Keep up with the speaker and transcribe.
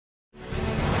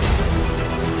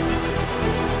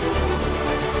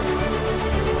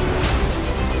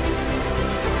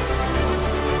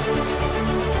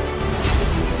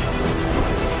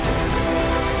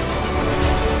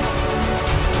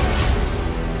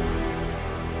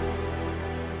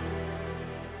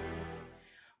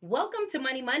Welcome to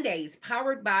Money Mondays,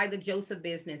 powered by the Joseph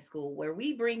Business School, where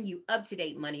we bring you up to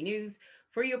date money news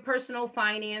for your personal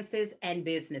finances and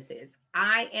businesses.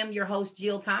 I am your host,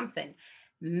 Jill Thompson.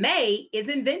 May is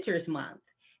Inventors Month.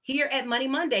 Here at Money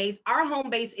Mondays, our home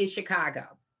base is Chicago.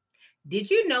 Did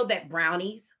you know that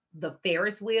brownies, the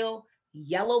Ferris wheel,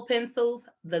 yellow pencils,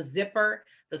 the zipper,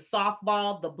 the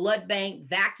softball, the blood bank,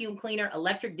 vacuum cleaner,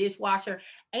 electric dishwasher,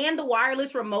 and the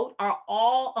wireless remote are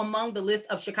all among the list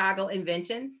of Chicago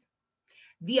inventions?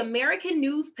 The American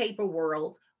newspaper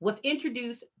world was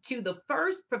introduced to the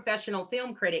first professional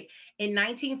film critic in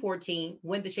 1914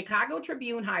 when the Chicago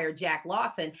Tribune hired Jack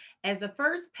Lawson as the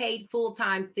first paid full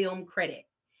time film critic.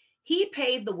 He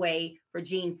paved the way for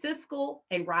Gene Siskel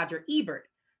and Roger Ebert.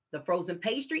 The frozen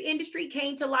pastry industry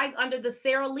came to life under the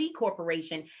Sara Lee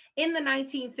Corporation in the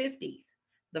 1950s.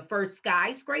 The first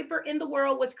skyscraper in the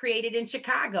world was created in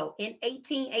Chicago in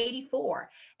 1884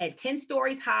 at 10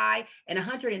 stories high and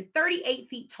 138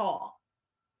 feet tall.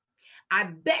 I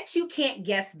bet you can't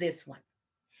guess this one.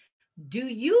 Do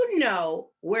you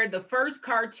know where the first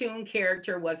cartoon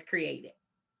character was created?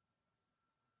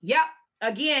 Yep,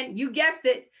 again, you guessed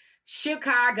it,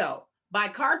 Chicago, by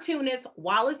cartoonist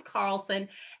Wallace Carlson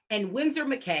and Winsor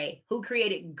McCay, who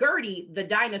created Gertie the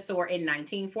dinosaur in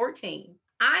 1914.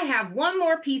 I have one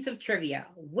more piece of trivia.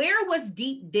 Where was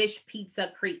deep dish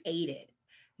pizza created?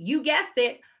 You guessed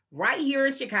it, right here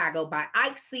in Chicago by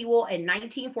Ike Sewell in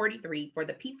 1943 for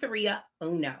the Pizzeria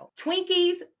Uno.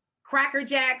 Twinkies, Cracker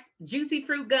Jacks, Juicy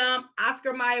Fruit Gum,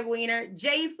 Oscar Mayer Wiener,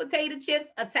 Jay's Potato Chips,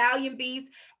 Italian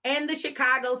Beefs, and the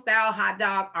Chicago style hot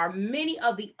dog are many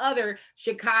of the other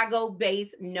Chicago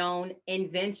based known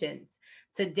inventions.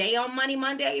 Today on Money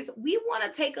Mondays, we want to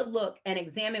take a look and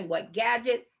examine what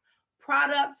gadgets,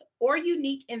 products, or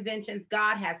unique inventions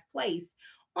God has placed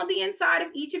on the inside of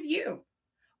each of you.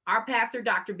 Our pastor,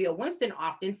 Dr. Bill Winston,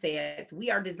 often says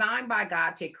we are designed by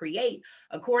God to create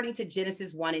according to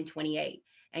Genesis 1 and 28.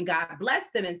 And God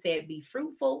blessed them and said, be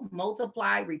fruitful,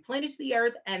 multiply, replenish the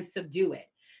earth, and subdue it.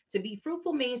 To be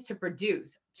fruitful means to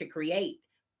produce, to create,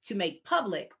 to make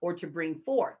public, or to bring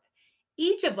forth.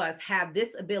 Each of us have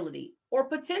this ability or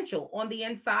potential on the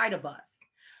inside of us.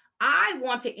 I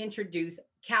want to introduce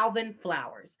Calvin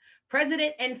Flowers,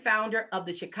 president and founder of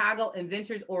the Chicago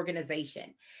Inventors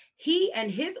Organization. He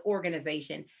and his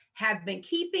organization have been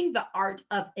keeping the art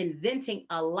of inventing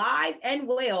alive and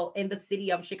well in the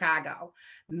city of Chicago.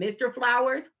 Mr.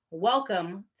 Flowers,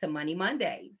 welcome to Money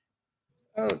Mondays.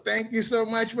 Oh, thank you so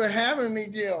much for having me,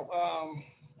 Jill.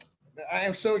 I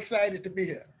am so excited to be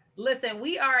here. Listen,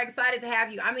 we are excited to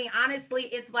have you. I mean, honestly,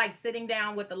 it's like sitting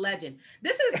down with a legend.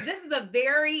 This is a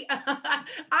very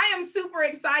I am super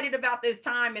excited about this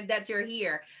time and that you're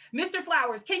here. Mr.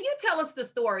 Flowers, can you tell us the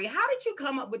story? How did you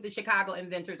come up with the Chicago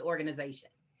Inventors Organization?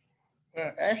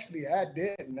 Actually, I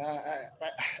didn't.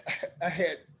 I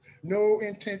had no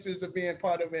intentions of being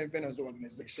part of an inventors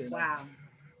organization. Wow.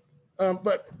 I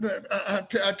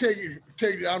tell you,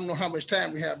 I don't know how much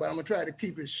time we have, but I'm gonna try to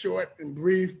keep it short and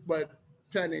brief, but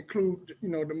trying to include,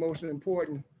 the most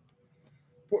important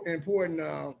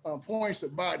points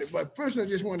about it. But first, I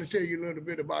just want to tell you a little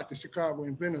bit about the Chicago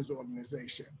Inventors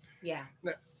Organization. Yeah.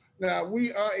 Now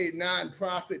we are a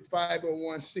nonprofit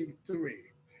 501c3,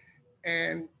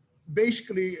 and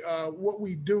basically what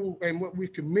we do and what we're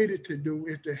committed to do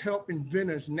is to help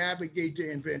inventors navigate the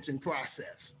invention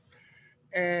process.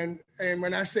 And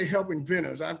when I say help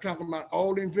inventors, I'm talking about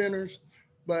all inventors,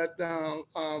 but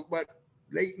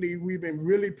lately we've been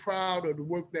really proud of the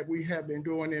work that we have been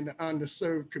doing in the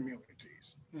underserved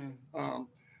communities.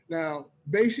 Now,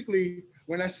 basically,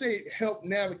 when I say help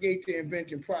navigate the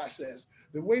invention process,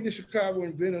 the way the Chicago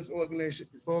Inventors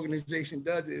Organization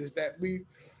does it is that we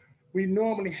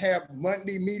normally have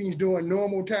monthly meetings during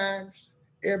normal times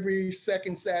every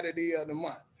second Saturday of the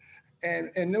month.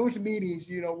 And those meetings,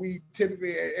 we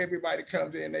typically, everybody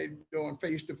comes in, they doing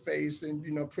face-to-face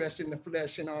and, pressing the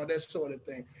flesh and all that sort of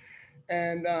thing.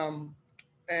 And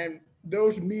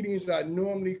those meetings are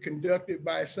normally conducted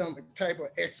by some type of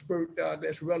expert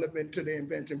that's relevant to the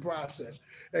invention process.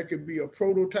 That could be a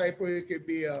prototyper, it could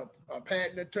be a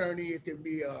patent attorney, it could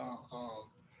be a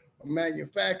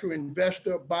manufacturer,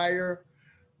 investor, buyer.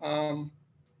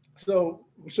 So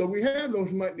we have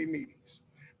those monthly meetings,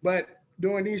 but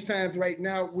during these times right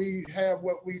now, we have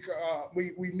what we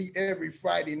meet every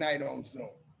Friday night on Zoom.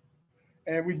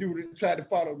 And we do try to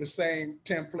follow the same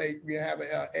template. We have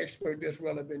an expert that's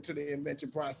relevant to the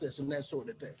invention process and that sort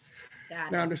of thing.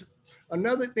 Now,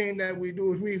 another thing that we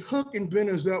do is we hook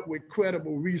inventors up with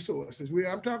credible resources.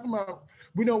 I'm talking about,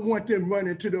 we don't want them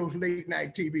running to those late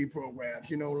night TV programs,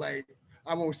 like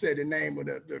I won't say the name of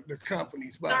the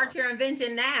companies, but Start your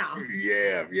invention now.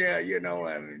 yeah,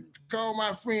 I mean, call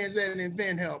my friends at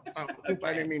Invent Help. I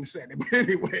didn't mean to say that, but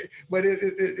anyway, but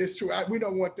it's true. We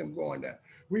don't want them going there.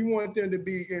 We want them to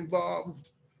be involved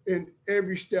in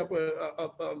every step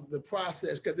of the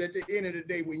process, because at the end of the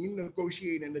day, when you're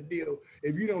negotiating a deal,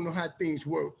 if you don't know how things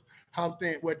work,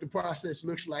 what the process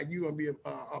looks like, you're gonna be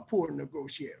a poor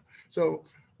negotiator. So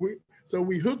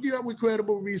we hook you up with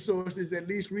credible resources, at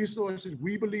least resources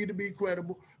we believe to be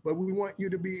credible, but we want you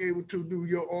to be able to do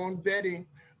your own vetting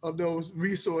of those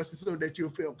resources so that you'll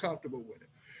feel comfortable with it.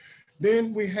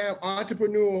 Then we have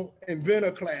entrepreneurial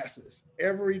inventor classes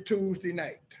every Tuesday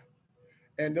night.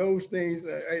 And those things,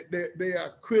 they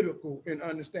are critical in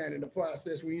understanding the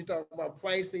process. When you talk about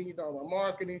pricing, you talk about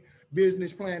marketing,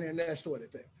 business planning, and that sort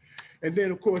of thing. And then,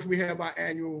 of course, we have our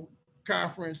annual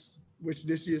conference, which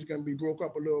this year is going to be broke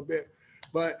up a little bit.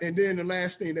 And then the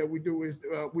last thing that we do is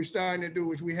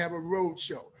we have a road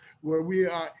show where we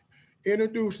are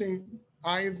introducing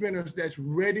our inventors that's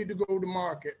ready to go to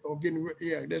market or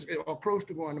or close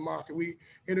to going to market. We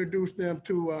introduce them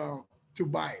to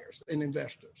buyers and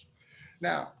investors.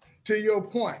 Now, to your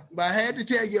point, but I had to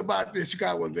tell you about the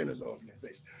Chicago Inventors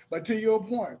Organization. But to your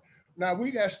point, now we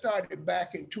got started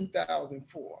back in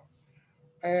 2004,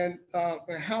 and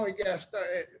how it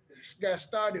got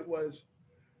started was,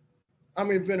 I'm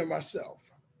an inventor myself,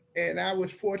 and I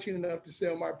was fortunate enough to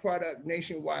sell my product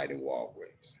nationwide in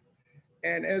Walgreens.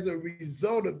 And as a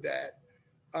result of that,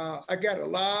 I got a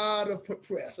lot of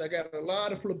press. I got a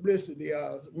lot of publicity.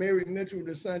 Mary Mitchell,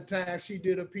 the Sun-Times, she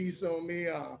did a piece on me.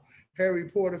 Harry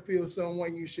Porterfield,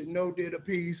 Someone You Should Know, did a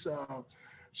piece.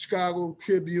 Chicago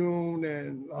Tribune,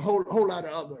 and a whole lot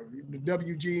of other, the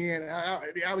WGN.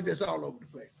 I was just all over the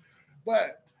place.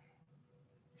 But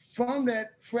from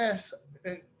that press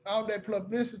and all that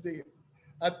publicity,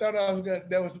 I thought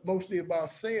that was mostly about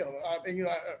sales.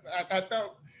 I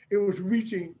thought it was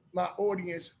reaching my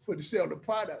audience for the sale of the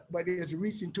product, but it's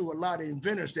reaching to a lot of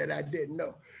inventors that I didn't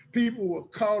know. People were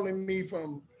calling me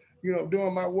from,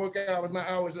 during my work hours, my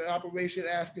hours of operation,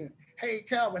 asking, "Hey,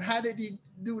 Calvin, how did you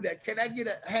do that? Can I get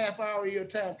a half hour of your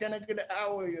time? Can I get an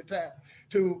hour of your time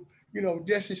to,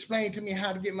 just explain to me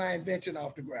how to get my invention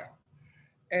off the ground?"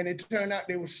 And it turned out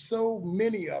there were so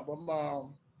many of them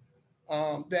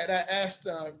that I asked.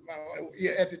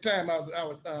 At the time, I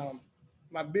was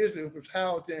my business was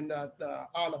housed in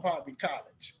Olive Harvey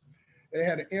College. They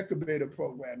had an incubator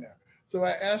program there. So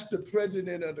I asked the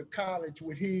president of the college,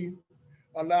 would he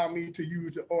allow me to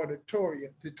use the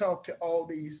auditorium to talk to all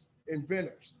these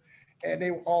inventors, and they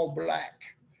were all Black.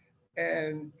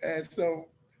 And so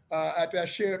after I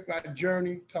shared my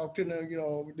journey, talked to them,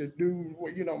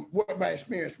 what my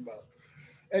experience was.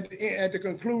 At the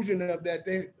conclusion of that,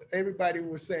 everybody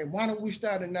was saying, "Why don't we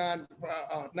start a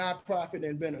nonprofit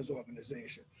inventors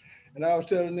organization?" And I was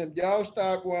telling them, "Y'all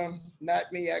start one,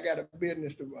 not me. I got a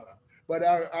business to run. But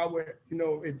I would,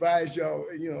 advise y'all,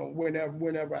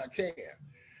 whenever I can."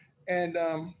 And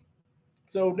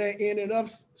so they ended up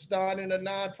starting a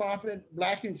nonprofit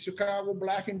Chicago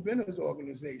Black Inventors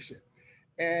Organization.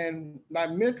 And my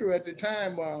mentor at the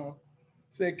time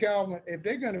said, "Calvin, if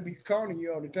they're going to be calling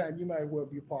you all the time, you might as well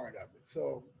be a part of it."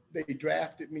 So they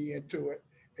drafted me into it,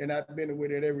 and I've been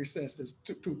with it ever since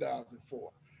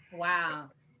 2004. Wow.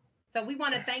 So we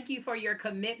want to thank you for your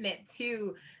commitment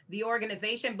to the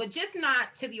organization, but just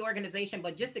not to the organization,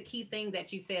 but just a key thing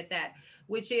that you said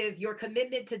which is your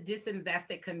commitment to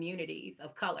disinvested communities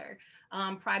of color,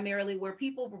 primarily where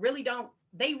people really don't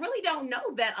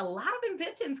know that a lot of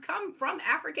inventions come from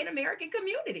African-American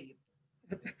communities.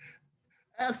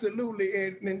 Absolutely,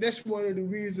 and that's one of the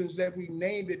reasons that we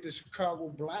named it the Chicago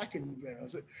Black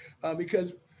Inventors,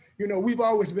 because, we've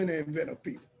always been an inventive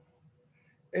people.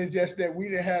 It's just that we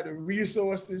didn't have the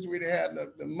resources, we didn't have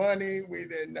the money, we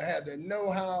didn't have the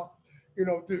know-how,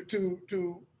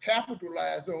 to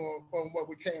capitalize on what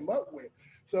we came up with.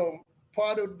 So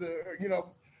part of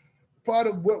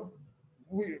what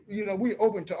we're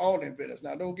open to all inventors.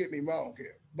 Now, don't get me wrong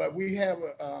here, but we have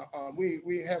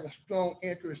a strong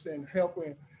interest in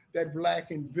helping that Black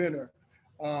inventor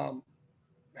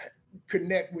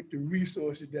connect with the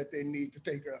resources that they need to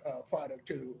take a product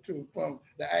to from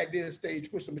the idea stage,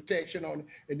 put some protection on it,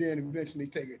 and then eventually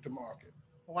take it to market.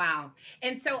 Wow.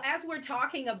 And so as we're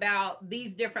talking about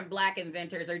these different Black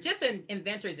inventors, or just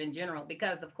inventors in general,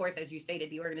 because of course, as you stated,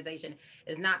 the organization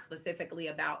is not specifically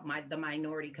about the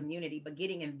minority community, but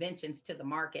getting inventions to the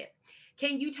market.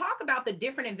 Can you talk about the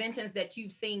different inventions that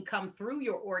you've seen come through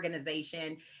your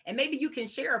organization? And maybe you can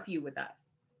share a few with us.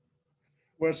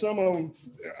 Well, some of them,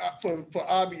 for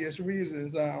obvious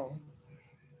reasons,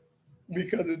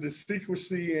 because of the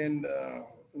secrecy and the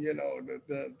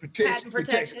Patent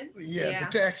protection.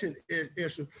 Protection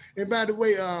issue. And by the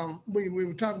way, when we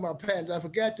were talking about patents, I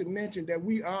forgot to mention that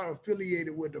we are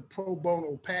affiliated with the pro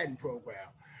bono patent program,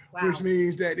 Wow. which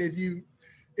means that if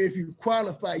you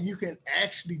qualify, you can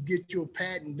actually get your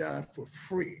patent done for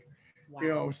free.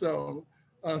 Wow. So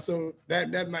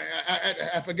that might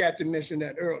I forgot to mention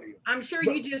that earlier. I'm sure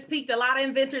you just piqued a lot of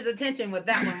inventors' attention with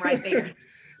that one right there.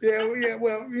 Yeah.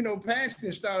 Well, patents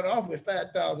can start off with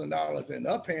 $5,000 and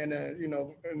up, and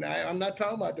and I'm not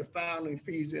talking about the filing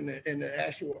fees in the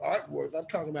actual artwork. I'm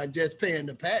talking about just paying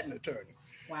the patent attorney.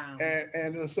 Wow.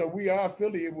 And so we are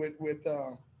affiliated with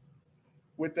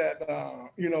that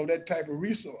that type of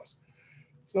resource.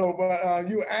 So, but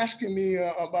you were asking me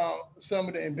about some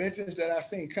of the inventions that I've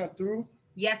seen come through.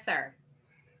 Yes, sir.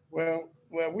 Well,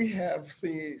 we have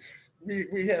seen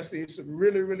some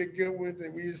really, really good ones,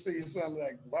 and we see some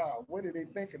like, wow, what are they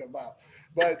thinking about?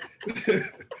 But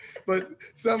but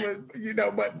some of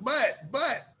but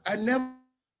I never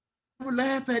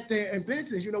laugh at the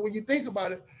inventions. When you think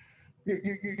about it,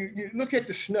 you look at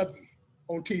the Snuggie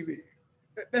on TV.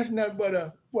 That's nothing but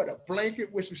a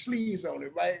blanket with some sleeves on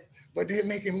it, right? But they're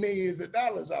making millions of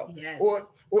dollars off. Yes. Or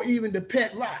even the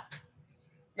pet lock.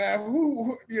 Now,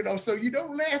 so you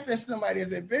don't laugh at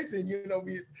somebody's invention,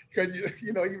 because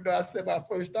even though I said my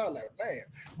first thought, like, man,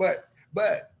 but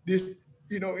this,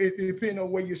 it depends on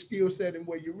where your skill set and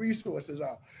where your resources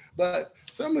are. But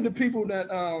some of the people that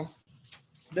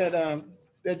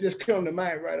just come to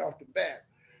mind right off the bat,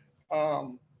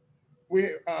 I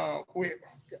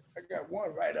got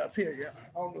one right up here. Yeah,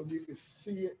 I don't know if you can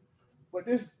see it, but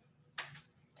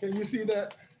can you see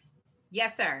that?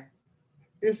 Yes, sir.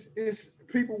 It's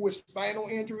people with spinal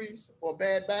injuries or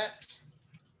bad backs.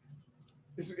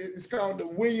 It's called the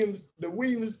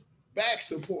Williams back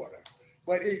supporter,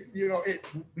 but it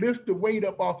lifts the weight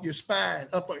up off your spine,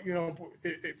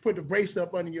 it put the brace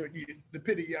up under the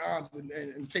pit of your arms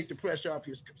and take the pressure off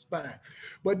your spine.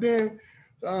 But then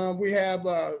we have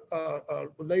a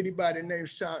lady by the name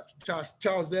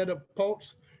Charlzetta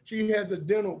Pulse. She has a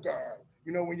dental guard.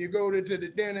 When you go to the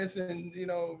dentist and,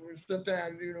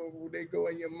 sometimes, they go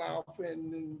in your mouth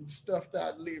and stuff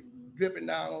start dripping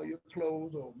down on your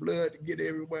clothes or blood to get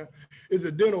everywhere. It's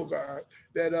a dental guard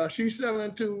that she's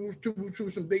selling to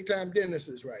some big time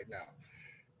dentists right now.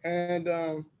 And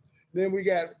then we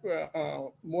got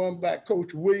one by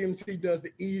Coach Williams. He does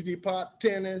the Easy Pop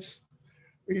tennis,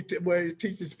 where he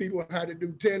teaches people how to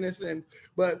do tennis.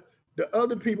 But the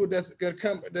other people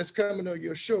that's coming on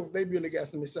your show, they really got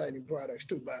some exciting products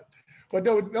too. But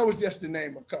that was just to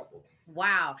name a couple.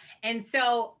 Wow. And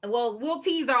so, we'll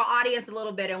tease our audience a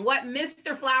little bit. And what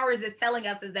Mr. Flowers is telling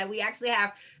us is that we actually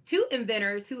have two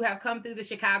inventors who have come through the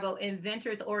Chicago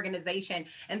Inventors Organization.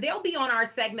 And they'll be on our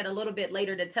segment a little bit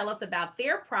later to tell us about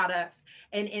their products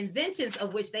and inventions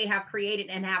of which they have created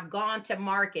and have gone to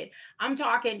market. I'm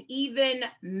talking even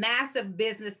massive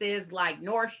businesses like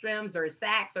Nordstrom's or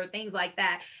Saks or things like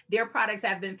that. Their products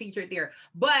have been featured there.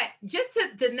 But just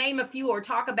to name a few or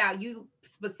talk about you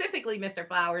specifically, Mr.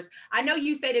 Flowers, I know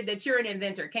you stated that you're an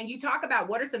inventor. Can you talk about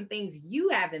what are some things you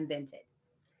have invented?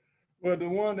 Well, the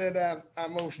one that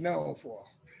I'm most known for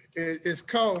is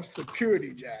called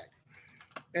Security Jack.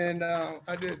 And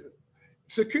I did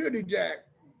Security Jack.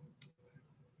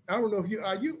 I don't know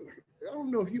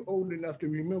if you're old enough to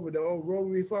remember the old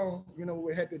rotary phone,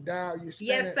 we had to dial, you spin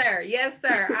Yes, it. sir. Yes,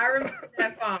 sir. I remember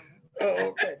that phone. Oh,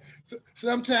 okay. So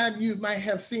sometimes you might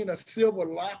have seen a silver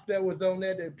lock that was on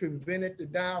there that prevented the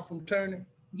dial from turning.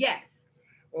 Yes.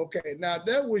 Okay. Now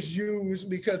that was used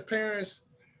because parents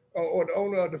or the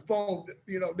owner of the phone,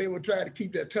 they would try to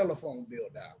keep their telephone bill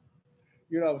down.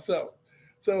 So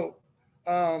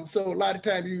a lot of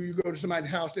times you go to somebody's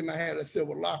house, they might have a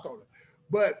silver lock on it.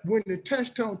 But when the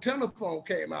touch tone telephone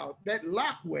came out, that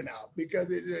lock went out because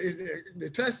the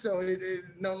touch tone it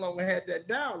no longer had that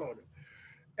dial on it.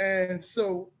 And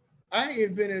so I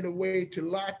invented a way to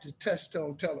lock the touch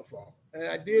tone telephone. And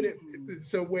I did it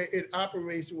so where it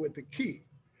operates with the key.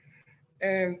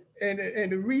 And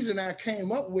the reason I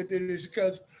came up with it is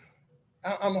because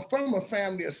I'm from a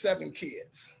family of 7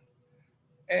 kids.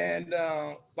 And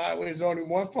by the way, there's only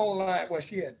one phone line. Well,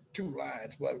 she had 2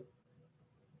 lines, but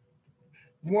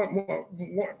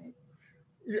one,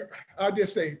 I'll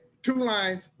just say 2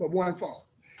 lines, but 1 phone.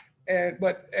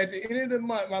 But at the end of the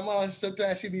month, my mom,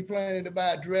 sometimes she'd be planning to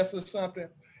buy a dress or something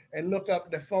and look up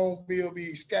the phone bill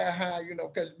be sky high,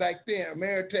 because back then,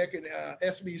 Ameritech and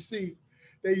SBC,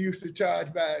 they used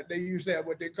to have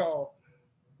what they call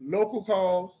local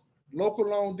calls, local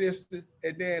long distance,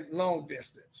 and then long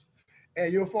distance.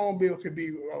 And your phone bill could be,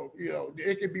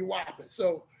 it could be whopping.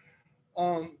 So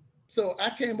So I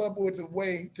came up with a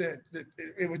way that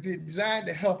it was designed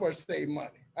to help us save money.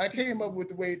 I came up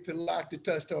with a way to lock the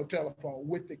touch-tone telephone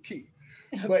with the key,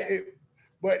 but Okay.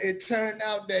 it turned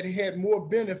out that it had more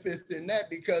benefits than that,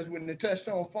 because when the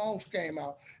touch-tone phones came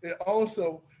out, it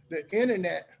also the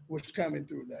internet was coming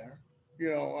through there.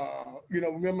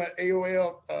 Remember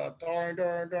AOL,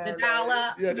 The dial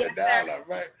up. yeah, the Yes, sir. dial-up,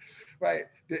 right, right.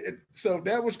 So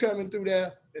that was coming through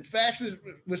there. The faxes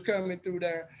was coming through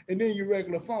there, and then your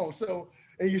regular phone. So,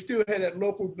 and you still had that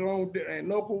local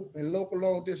local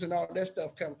long distance and all that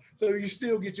stuff coming. So you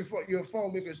still get your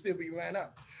phone bill can still be ran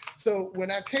up. So when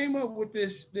I came up with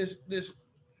this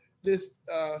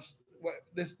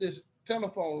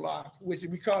telephone lock, which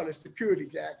we call a security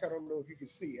jack. I don't know if you can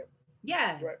see it.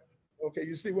 Yes. Right. Okay,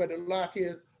 you see where the lock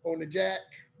is on the jack?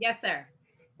 Yes, sir.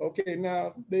 Okay,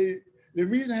 now the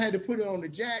reason I had to put it on the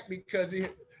jack because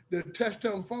the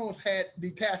touch-tone phones had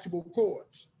detachable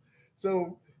cords.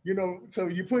 So, so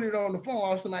you put it on the phone,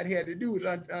 all somebody had to do is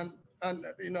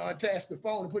attach the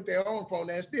phone and put their own phone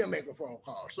there and still make a phone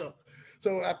call. So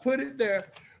I put it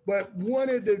there, but one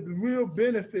of the real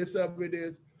benefits of it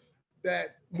is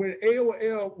that when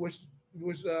AOL was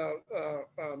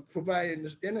providing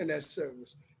this internet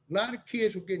service, a lot of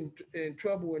kids were getting in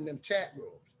trouble in them chat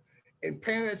rooms, and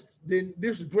parents didn't.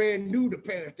 This was brand new to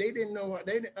parents. They didn't know.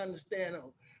 They didn't understand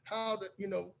how to,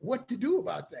 what to do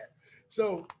about that.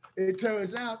 So it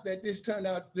turns out that this turned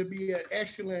out to be an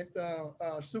excellent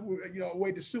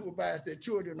way to supervise their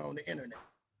children on the internet.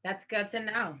 That's good to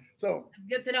know. So That's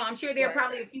good to know. I'm sure there are right.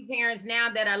 probably a few parents now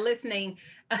that are listening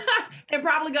and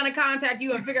probably going to contact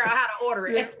you and figure out how to order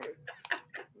it. Yeah.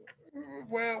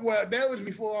 Well, that was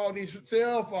before all these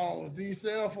cell phones. These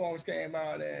cell phones came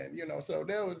out, and so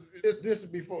there was this is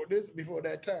before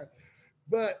that time.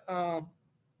 But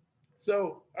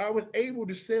so I was able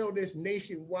to sell this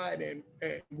nationwide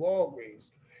at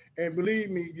Walgreens, and believe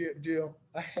me, Jill,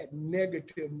 I had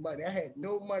negative money. I had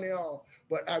no money at all,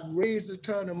 but I raised a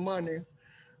ton of money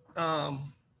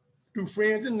through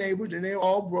friends and neighbors, and they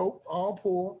all broke, all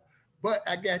poor, but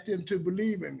I got them to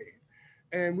believe in me.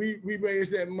 And we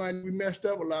raised that money. We messed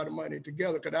up a lot of money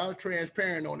together because I was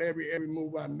transparent on every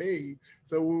move I made.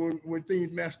 So when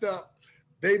things messed up,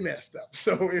 they messed up.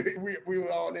 So we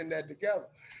were all in that together.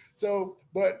 So,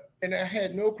 and I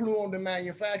had no clue on the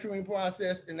manufacturing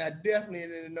process, and I definitely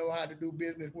didn't know how to do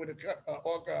business with a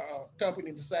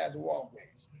company the size of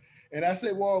Walgreens. And I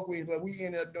say Walgreens, but we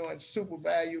ended up doing Super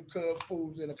Value, Cub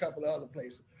Foods, and a couple of other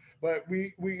places. But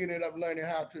we ended up learning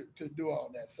how to do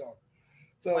all that.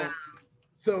 Wow.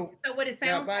 So what it now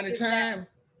sounds by like the is time,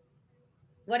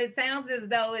 what it sounds as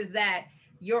though is that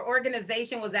your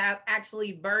organization was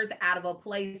actually birthed out of a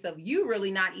place of you really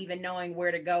not even knowing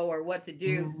where to go or what to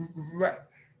do.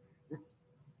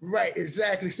 right,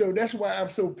 exactly. So that's why I'm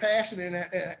so passionate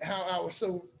and how I was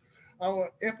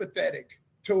empathetic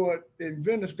toward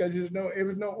inventors, because there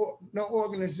was no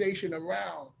organization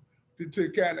around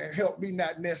to kind of help me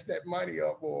not mess that money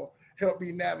up or help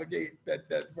me navigate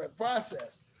that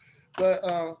process. But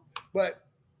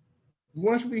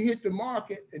once we hit the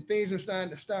market and things are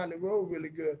starting to roll really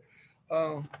good,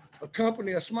 a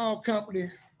small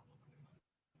company,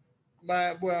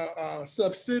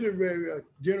 subsidiary of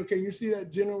General. Can you see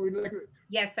that, General Electric?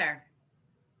 Yes, sir.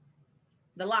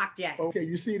 The lock jack. Okay,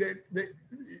 you see that?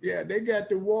 They got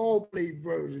the wall plate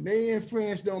version. They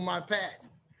infringed on my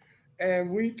patent.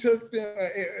 And we took them,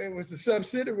 it was a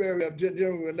subsidiary of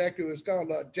General Electric. It's called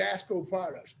Jasco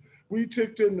Products. We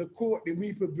took them to court and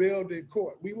we prevailed in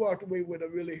court. We walked away with a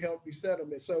really healthy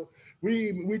settlement. So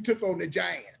we took on the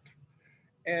giant.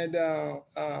 And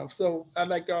so I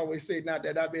like to always say now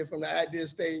that I've been from the idea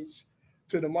stage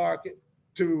to the market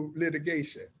to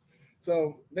litigation.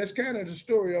 So that's kind of the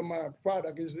story of my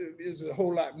product. Is a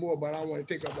whole lot more, but I don't want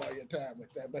to take up all your time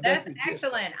with that. But that's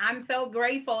excellent. I'm so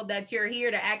grateful that you're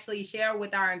here to actually share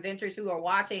with our inventors who are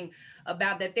watching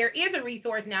about that there is a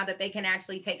resource now that they can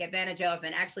actually take advantage of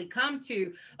and actually come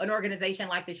to an organization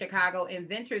like the Chicago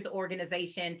Inventors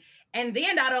Organization. And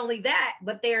then not only that,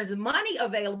 but there's money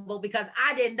available, because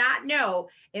I did not know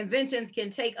inventions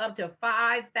can take up to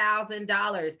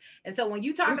 $5,000. And so when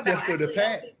you talk about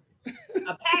actually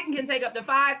a patent can take up to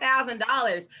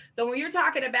 $5,000. So when you're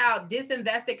talking about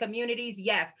disinvested communities,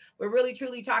 yes, we're really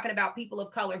truly talking about people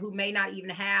of color who may not even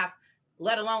have,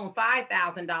 let alone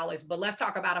 $5,000. But let's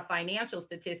talk about a financial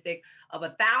statistic of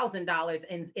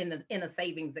 $1,000 in a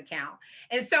savings account.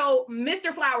 And so,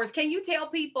 Mr. Flowers, can you tell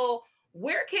people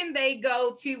where can they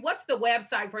go to? What's the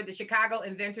website for the Chicago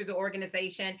Inventors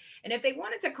Organization? And if they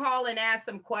wanted to call and ask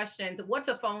some questions, what's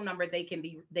a phone number they can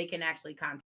actually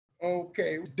contact?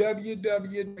 Okay,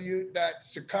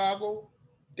 www.chicago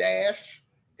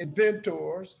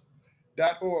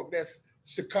Chicago-inventors.org. That's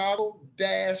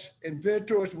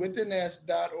Chicago-inventors with an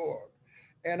S.org.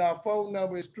 And our phone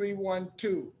number is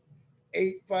 312-850-4710.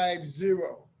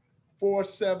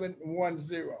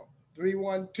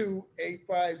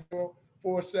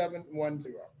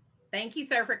 312-850-4710. Thank you,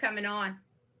 sir, for coming on.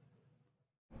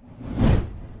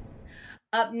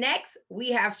 Up next,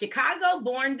 we have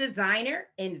Chicago-born designer,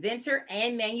 inventor,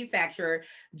 and manufacturer,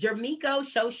 Jermiko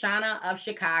Shoshana of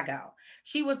Chicago.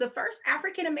 She was the first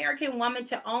African-American woman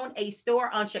to own a store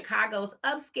on Chicago's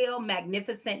upscale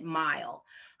Magnificent Mile.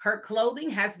 Her clothing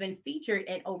has been featured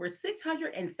in over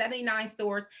 679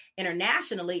 stores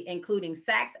internationally, including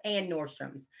Saks and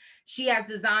Nordstrom's. She has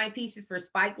designed pieces for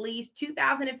Spike Lee's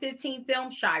 2015 film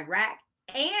Chirac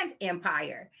and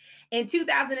Empire. In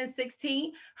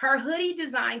 2016, her hoodie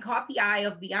design caught the eye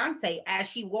of Beyonce as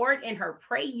she wore it in her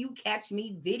Pray You Catch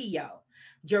Me video.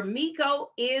 Jermiko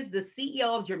is the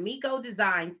CEO of Jermiko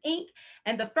Designs, Inc.,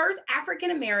 and the first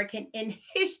African American in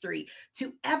history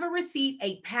to ever receive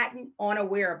a patent on a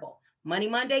wearable. Money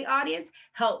Monday audience,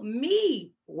 help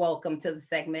me welcome to the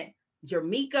segment,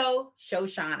 Jermiko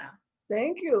Shoshana.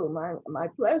 Thank you. My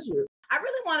pleasure. I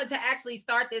really wanted to actually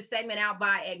start this segment out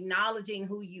by acknowledging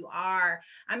who you are.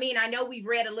 I mean, I know we've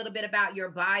read a little bit about your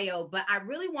bio, but I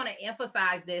really want to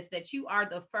emphasize this, that you are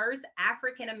the first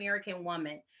African-American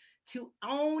woman to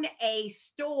own a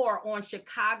store on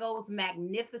Chicago's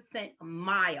Magnificent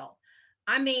Mile.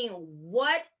 I mean,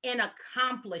 what an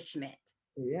accomplishment.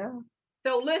 Yeah.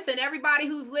 So listen, everybody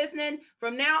who's listening,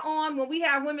 from now on, when we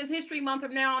have Women's History Month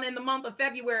from now on in the month of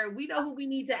February, we know who we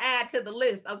need to add to the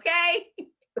list, okay?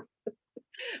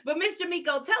 But Miss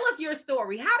Jermiko, tell us your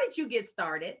story. How did you get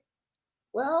started?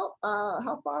 Well,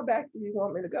 how far back do you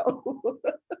want me to go?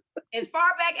 As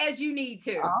far back as you need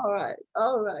to. All right.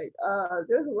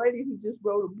 There's a lady who just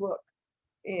wrote a book,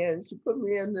 and she put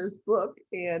me in this book,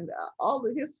 and all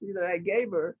the history that I gave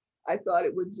her, I thought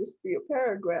it would just be a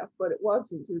paragraph, but it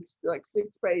wasn't. It's like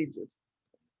 6 pages.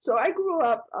 So I grew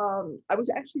up, I was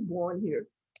actually born here,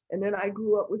 and then I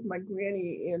grew up with my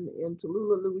granny in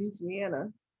Tallulah,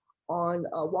 Louisiana, on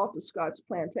Walter Scott's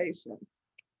plantation.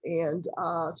 And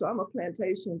so I'm a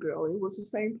plantation girl. It was the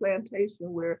same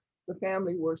plantation where the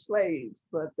family were slaves,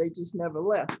 but they just never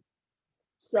left.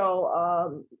 So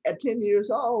at 10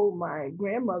 years old, my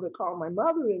grandmother called my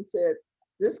mother and said,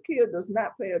 "This kid does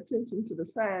not pay attention to the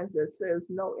signs that says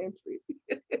no entry.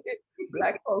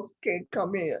 Black folks can't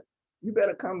come in. You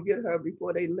better come get her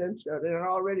before they lynch her. They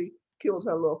already killed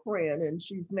her little friend and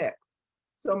she's next."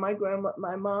 So my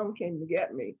mom came to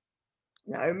get me.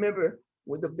 Now I remember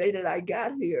with the day that I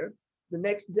got here, the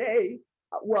next day,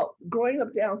 well, growing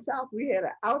up down south, we had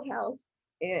an outhouse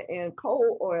and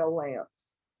coal oil lamps.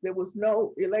 There was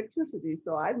no electricity,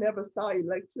 so I never saw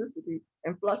electricity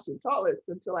and flushing toilets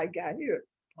until I got here.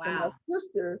 Wow. And my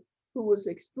sister, who was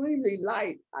extremely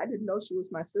light, I didn't know she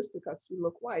was my sister because she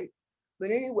looked white.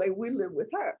 But anyway, we lived with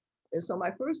her. And so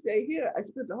my first day here, I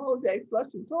spent the whole day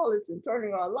flushing toilets and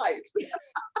turning on lights.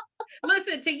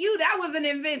 Listen, to you, that was an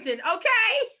invention,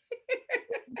 okay?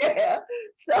 Yeah.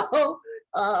 So,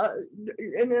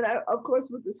 and then I, of course,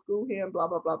 went to school here and blah,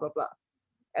 blah, blah, blah, blah.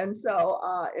 And so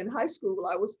in high school,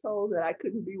 I was told that I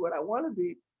couldn't be what I want to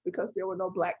be because there were no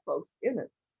Black folks in it.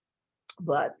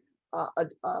 But a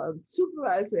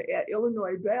supervisor at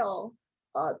Illinois Bell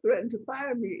threatened to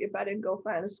fire me if I didn't go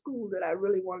find a school that I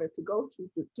really wanted to go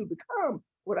to become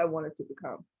what I wanted to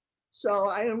become. So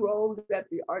I enrolled at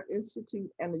the Art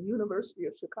Institute and the University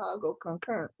of Chicago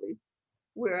concurrently,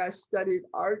 where I studied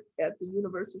art at the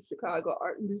University of Chicago,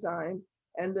 art and design,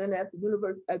 and then at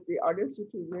the Art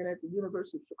Institute, and then at the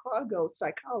University of Chicago,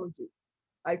 psychology.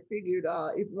 I figured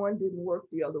if one didn't work,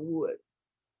 the other would.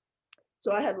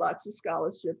 So I had lots of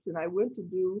scholarships, and I went to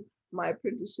do my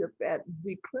apprenticeship at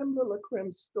the Creme de la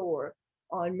Creme store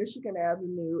on Michigan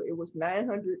Avenue. It was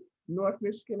 900 North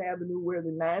Michigan Avenue, where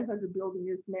the 900 building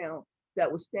is now. That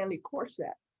was Stanley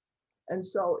Corsacks. And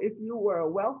so if you were a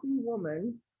wealthy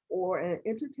woman or an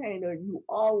entertainer, you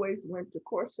always went to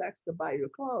Corsacks to buy your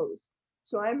clothes.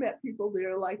 So I met people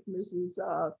there like Mrs.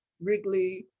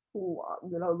 Wrigley, who,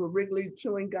 the Wrigley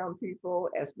chewing gum people.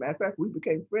 As a matter of fact, we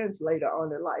became friends later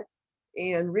on in life.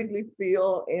 And Wrigley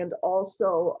Field, and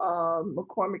also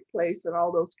McCormick Place, and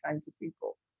all those kinds of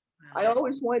people. Wow. I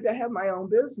always wanted to have my own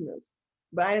business,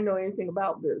 but I didn't know anything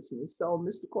about business. So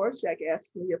Mr. Korshak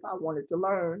asked me if I wanted to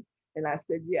learn, and I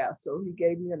said, yeah. So he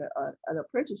gave me an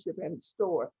apprenticeship at his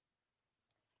store.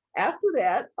 After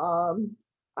that,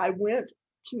 I went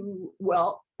to,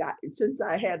 well, since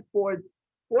I had four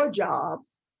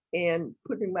jobs and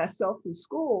putting myself through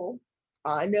school,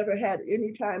 I never had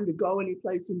any time to go any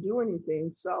place and do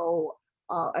anything. So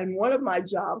And one of my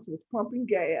jobs was pumping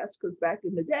gas, because back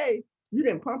in the day, you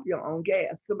didn't pump your own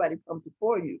gas. Somebody pumped it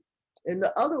for you. And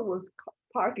the other was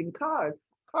parking cars,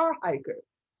 car hiker.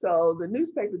 So the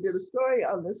newspaper did a story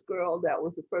on this girl that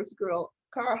was the first girl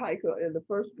car hiker and the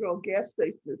first girl gas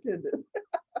station attendant.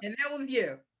 And that was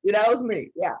you. Yeah, that was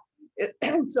me. Yeah.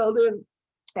 And so then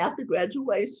after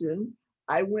graduation,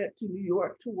 I went to New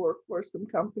York to work for some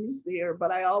companies there,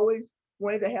 but I always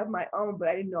wanted to have my own, but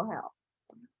I didn't know how,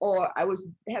 or I was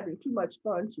having too much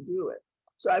fun to do it.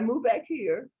 So I moved back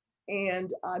here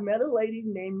and I met a lady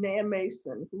named Nan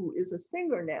Mason, who is a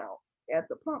singer now at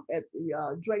the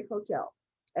Drake Hotel.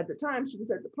 At the time, she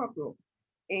was at the Pump Room.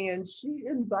 And she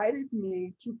invited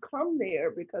me to come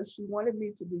there because she wanted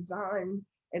me to design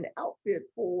an outfit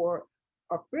for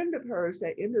a friend of hers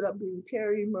that ended up being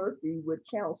Terry Murphy with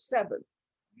Channel 7.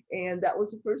 And that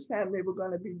was the first time they were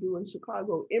going to be doing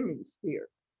Chicago Emmys here.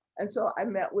 And so I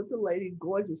met with the lady,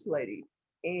 gorgeous lady,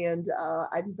 and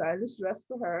I designed this dress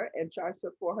for her and charged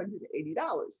her $480.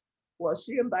 Well,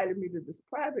 she invited me to this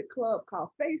private club called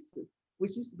Faces,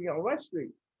 which used to be on Rush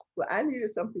Street. Well, I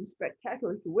needed something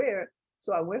spectacular to wear.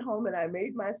 So I went home and I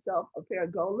made myself a pair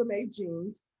of gold lame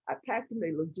jeans. I packed them,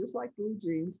 they looked just like blue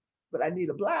jeans, but I need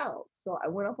a blouse. So I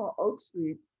went up on Oak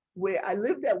Street, where I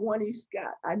lived at 1 East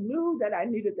Scott. I knew that I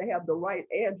needed to have the right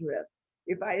address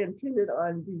if I intended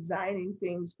on designing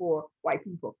things for white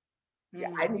people.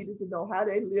 Yeah, I needed to know how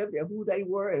they lived and who they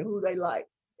were and who they liked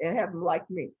and have them like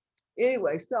me.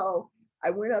 Anyway, so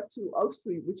I went up to Oak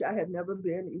Street, which I had never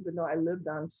been, even though I lived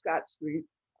on Scott Street,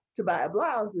 to buy a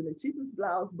blouse. And the cheapest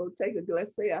blouse Bottega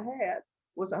Glace I had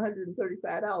was $135.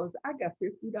 I got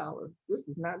 $50. This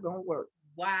is not going to work.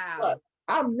 Wow. But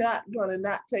I'm not going to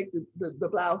not take the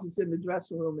blouses in the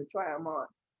dressing room and try them on.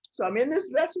 So I'm in this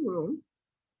dressing room,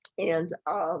 and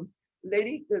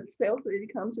the sales lady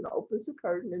comes and opens the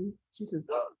curtain, and she says,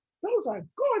 "Oh, those are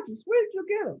gorgeous. Where did you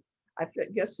get them?" I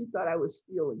guess she thought I was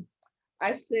stealing.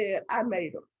 I said, "I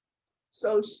made them."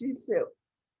 So she said,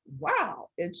 "Wow."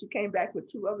 And she came back with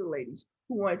two other ladies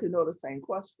who wanted to know the same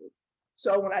question.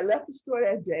 So when I left the store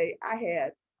that day, I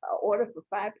had an order for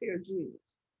 5 pair of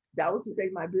jeans. That was the day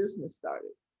my business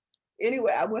started.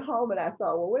 Anyway, I went home and I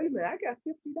thought, well, wait a minute, I got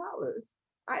 $50.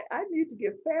 I need to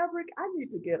get fabric. I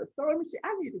need to get a sewing machine.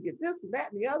 I need to get this and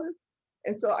that and the other.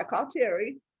 And so I called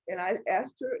Terry and I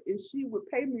asked her if she would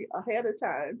pay me ahead of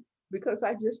time, because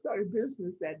I just started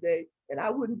business that day and I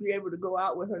wouldn't be able to go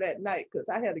out with her that night because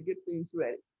I had to get things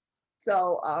ready.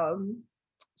 So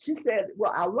she said,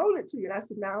 "Well, I'll loan it to you." And I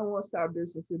said, "No, I don't want to start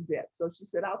business in debt." So she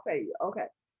said, "I'll pay you." Okay.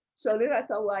 So then I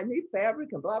thought, well, I need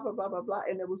fabric and blah, blah, blah, blah, blah.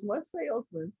 And there was one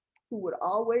salesman who would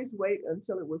always wait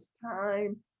until it was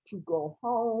time to go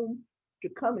home to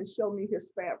come and show me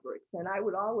his fabrics. And I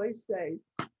would always say,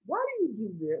 "Why do you do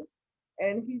this?"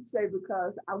 And he'd say,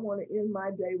 "Because I want to end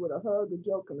my day with a hug, a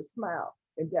joke, and a smile.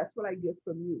 And that's what I get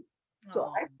from you." Aww. So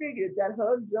I figured that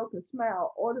hug, joke, and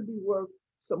smile ought to be worth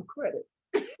some credit.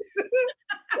 So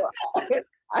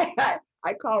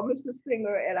I called Mr.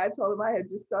 Singer and I told him I had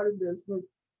just started business.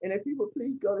 And if he would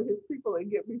please go to his people and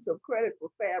give me some credit for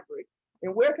fabric.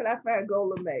 And where can I find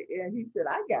gold lame? And he said,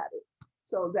 "I got it."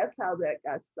 So that's how that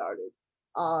got started.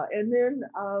 And then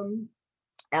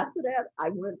after that, I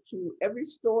went to every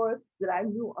store that I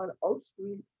knew on Oak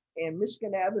Street and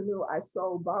Michigan Avenue. I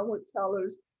sold Bonwit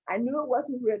Tellers. I knew it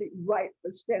wasn't really right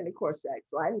for Stanley Korsak,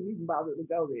 so I didn't even bother to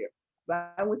go there.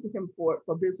 But I went to him for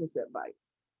business advice.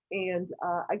 And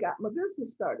I got my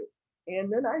business started.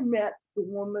 And then I met the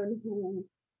woman who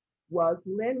was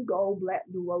Lynn Goldblatt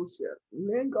DeRocher.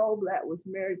 Lynn Goldblatt was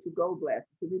married to Goldblatt.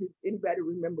 If anybody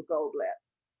remember Goldblatt?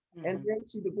 Mm-hmm. And then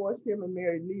she divorced him and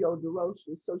married Leo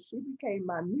DeRocher. So she became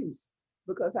my muse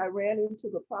because I ran into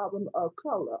the problem of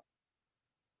color.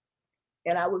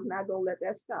 And I was not going to let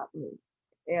that stop me.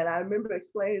 And I remember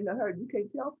explaining to her, "You can't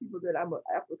tell people that I'm an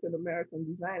African-American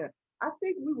designer. I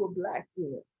think we were Black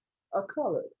then, or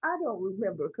colored. I don't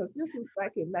remember because this was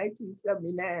back in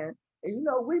 1979. And you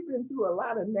know, we've been through a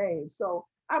lot of names. So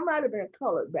I might have been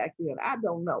colored back then. I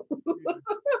don't know."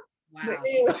 Wow. But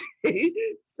anyway,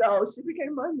 so she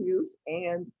became my muse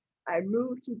and I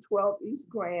moved to 12 East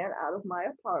Grand out of my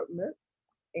apartment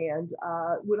and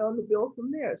went on the bill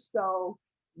from there. So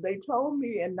they told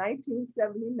me in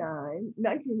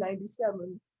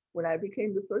 1997, when I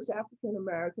became the first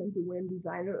African-American to win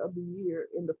Designer of the Year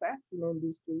in the fashion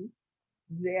industry,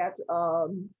 that, how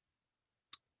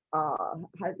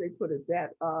did they put it,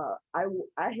 that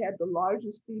I had the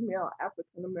largest female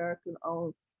African-American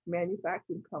owned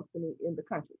manufacturing company in the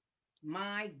country.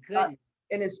 My goodness.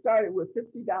 And it started with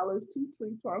 $50, 2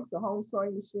 tree trunks, a home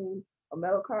sewing machine, a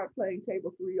metal card playing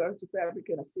table, 3 yards of fabric,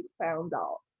 and a 6-pound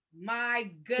doll. My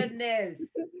goodness.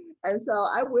 And so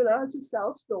I went on to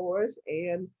sell stores,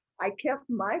 and I kept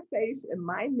my face and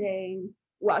my name.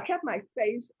 Well, I kept my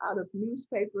face out of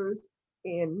newspapers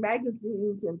and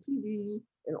magazines and TV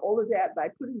and all of that by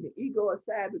putting the ego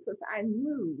aside because I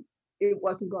knew it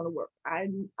wasn't going to work.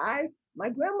 My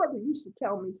grandmother used to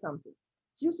tell me something.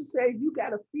 She used to say, "You got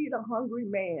to feed a hungry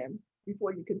man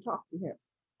before you can talk to him."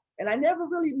 And I never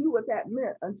really knew what that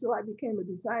meant until I became a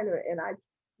designer and I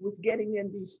was getting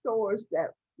in these stores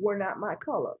that were not my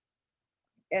color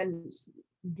and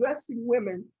dressing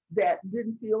women that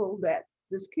didn't feel that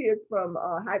this kid from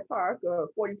Hyde Park or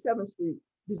 47th Street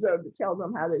deserved to tell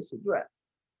them how they should dress.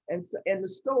 And the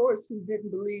stores who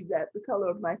didn't believe that the color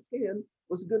of my skin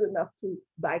was good enough to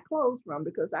buy clothes from,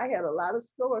 because I had a lot of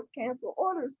stores cancel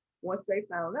orders once they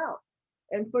found out.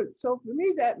 So for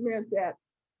me, that meant that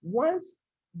once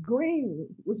green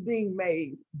was being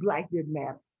made, black didn't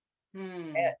matter.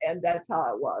 And that's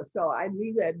how it was. So I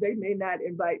knew that they may not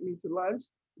invite me to lunch.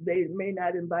 They may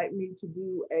not invite me to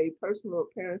do a personal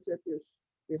appearance at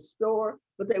this store,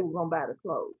 but they were going to buy the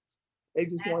clothes. They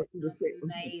just That's wanted me to sit with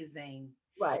me. amazing.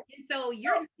 Right. And so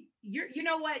you're you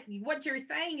know what you're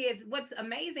saying is what's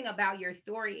amazing about your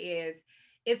story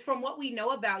is from what we know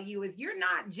about you is you're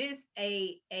not just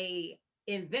a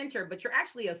inventor, but you're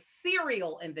actually a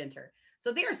serial inventor.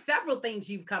 So there are several things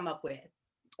you've come up with.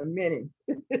 Many.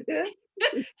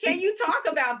 Can you talk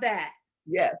about that?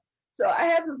 Yes. So I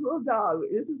had this little dog.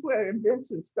 This is where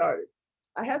invention started.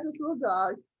 I had this little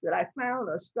dog that I found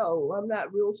or stole. I'm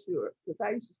not real sure because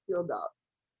I used to steal dogs.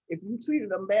 If you treated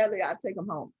them badly, I'd take them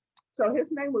home. So his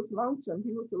name was Lonesome.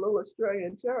 He was the little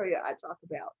Australian Terrier I talk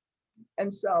about.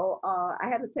 And so I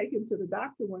had to take him to the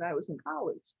doctor when I was in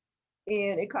college.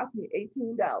 And it cost me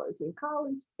 $18. In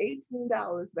college,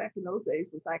 $18 back in those days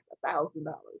was like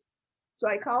 $1,000. So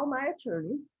I called my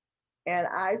attorney and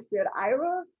I said,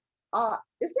 Ira,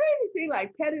 is there anything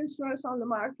like pet insurance on the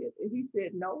market? And he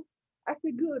said, no. I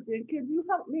said, good, then can you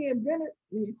help me invent it?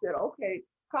 And he said, okay,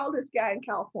 call this guy in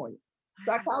California.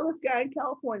 So I called this guy in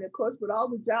California. Of course, with all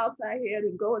the jobs I had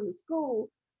and going to school,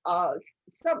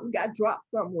 something got dropped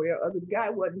somewhere or the guy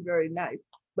wasn't very nice.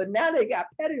 But now they got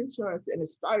pet insurance and it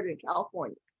started in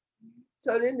California.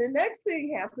 So then the next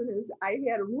thing happened is I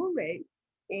had a roommate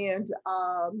and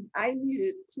I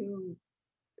needed to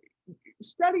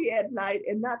study at night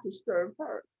and not disturb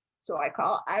her. So I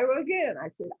called Ira again. I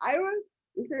said, Ira,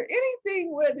 is there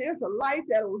anything where there's a light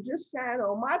that will just shine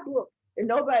on my book and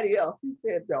nobody else? He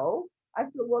said, no. I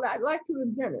said, well, I'd like to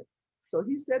invent it. So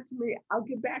he said to me, I'll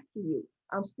get back to you.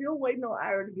 I'm still waiting on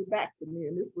Ira to get back to me.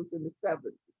 And this was in the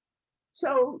 70s.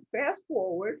 So fast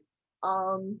forward,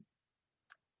 a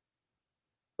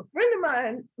friend of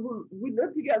mine who we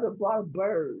lived together bought a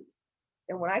bird.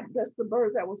 And that's the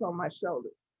bird that was on my shoulder.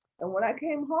 And when I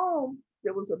came home,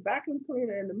 there was a vacuum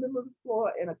cleaner in the middle of the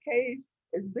floor and a cage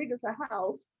as big as a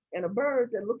house and a bird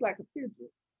that looked like a pigeon.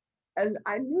 And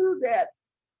I knew that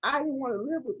I didn't want to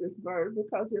live with this bird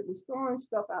because it was throwing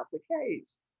stuff out the cage.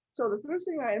 So the first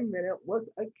thing I invented was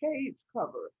a cage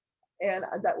cover, and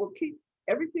that will keep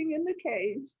everything in the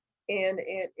cage, and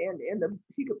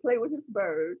he could play with his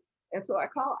bird. And so I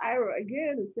called Ira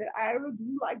again and said, Ira, do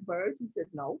you like birds? He said,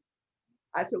 no.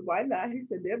 I said, why not? He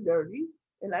said, they're dirty.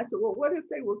 And I said, well, what if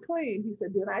they were clean? He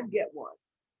said, then I'd get one.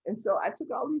 And so I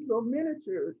took all these little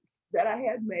miniatures that I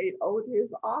had made over to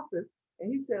his office.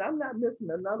 And he said, I'm not missing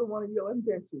another one of your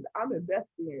inventions. I'm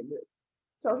investing in this.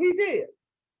 So he did.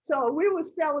 So we were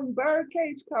selling bird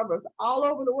cage covers all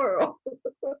over the world.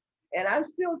 And I'm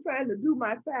still trying to do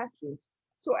my fashions.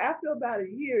 So after about a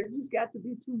year, it just got to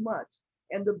be too much.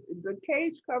 And the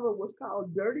cage cover was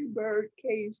called Dirty Bird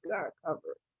Cage Guard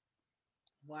Cover.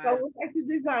 Wow. So I was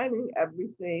actually designing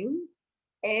everything.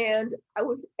 And I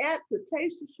was at the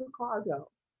Taste of Chicago.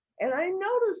 And I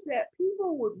noticed that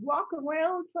people would walk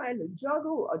around trying to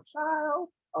juggle a child,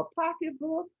 a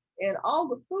pocketbook, and all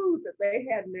the food that they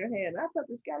had in their hand. I thought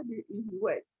this got to be an easy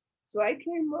way. So I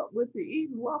came up with the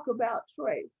Eat and Walkabout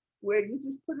tray, where you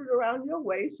just put it around your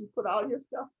waist. You put all your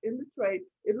stuff in the tray.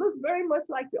 It looks very much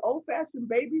like the old-fashioned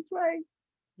baby tray.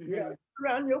 Mm-hmm. Yeah,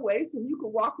 around your waist, and you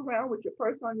can walk around with your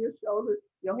purse on your shoulder.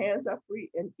 Your hands are free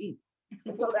and eat.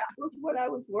 And so that was what I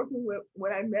was working with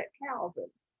when I met Calvin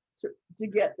to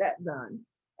get that done.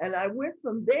 And I went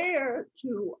from there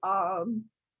to a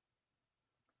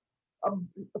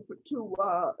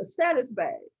status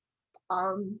bag.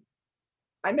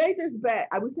 I made this bag.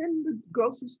 I was in the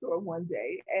grocery store one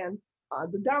day, and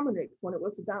the Dominick's, when it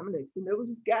was the Dominick's, and there was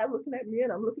this guy looking at me,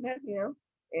 and I'm looking at him,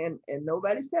 and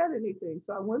nobody said anything.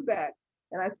 So I went back,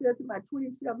 and I said to my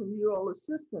 27-year-old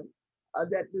assistant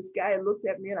that this guy looked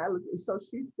at me, and I looked, and so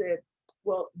she said,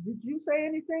 well, did you say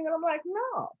anything? And I'm like,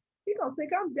 no, he gonna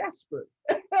think I'm desperate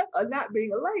or not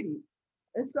being a lady.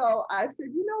 And so I said,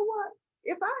 you know what?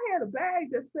 If I had a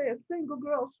bag that said single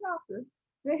girl shopping,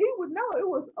 then he would know it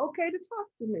was okay to talk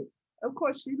to me. Of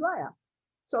course, she laughed.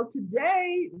 So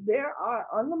today there are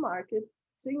on the market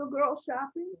single girl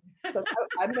shopping. Because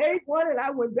I made one and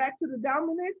I went back to the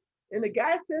Dominic, and the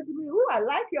guy said to me, "Ooh, I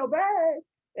like your bag."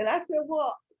 And I said,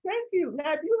 "Well, thank you.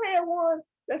 Now, if you had one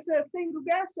that says single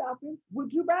gas shopping,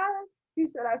 would you buy it?" He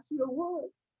said, "I sure would."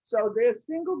 So there's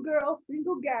single girl,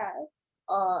 single guy,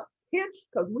 hitched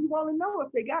because we want to know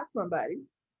if they got somebody,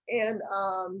 and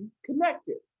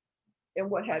connected and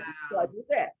what have you. So I Wow. did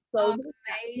that. So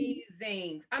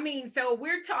Amazing. I mean, so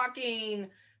we're talking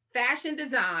fashion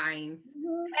designs,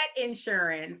 mhm, pet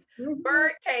insurance, mhm,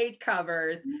 bird cage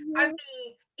covers. I mhm.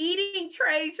 mean, eating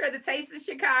trays for the Taste of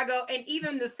Chicago, and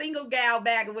even the single gal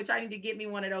bag, of which I need to get me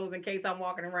one of those in case I'm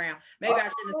walking around. Maybe I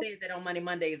shouldn't have Oh, said that on Monday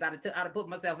Mondays. I'd have put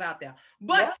myself out there.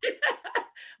 But yeah.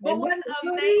 but And then what's the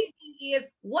hoodie. amazing is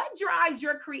what drives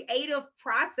your creative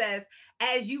process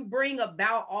as you bring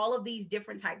about all of these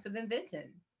different types of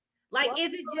inventions. Like, Well,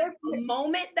 is it just a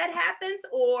moment that happens,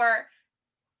 or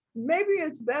maybe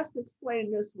it's best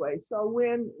explained this way. So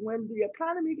when the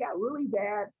economy got really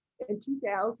bad in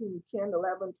 2010,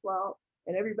 11, 12,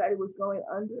 and everybody was going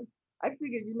under, I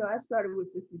figured, I started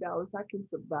with $50. I can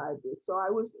survive this. So I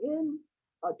was in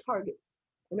Target,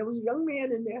 and there was a young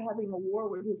man in there having a war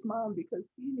with his mom because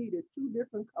he needed two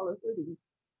different color hoodies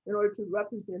in order to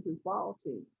represent his ball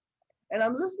team. And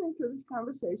I'm listening to this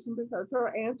conversation because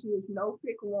her answer is no,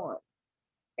 pick one.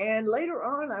 And later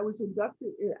on, I was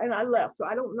inducted, and I left, so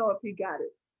I don't know if he got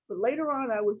it. But later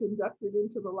on, I was inducted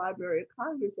into the Library of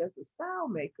Congress as a style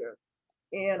maker.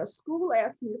 And a school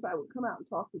asked me if I would come out and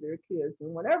talk to their kids.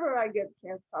 And whenever I get a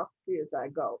chance to talk to kids, I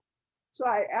go. So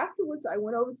afterwards, I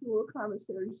went over to a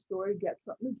commissary store to get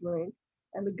something to drink.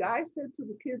 And the guy said to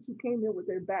the kids who came in with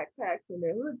their backpacks and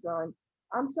their hoods on,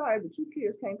 "I'm sorry, but you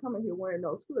kids can't come in here wearing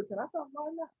those hoods." And I thought, why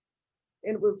not?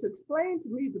 And it was explained to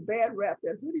me the bad rap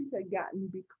that hoodies had gotten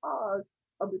because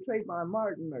of the Trayvon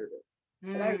Martin murder.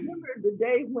 And I mm, remember the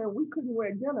day when we couldn't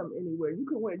wear denim anywhere. You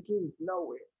could wear jeans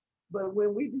nowhere. But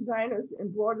when we designers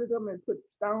embroidered them and put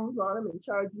stones on them and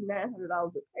charged you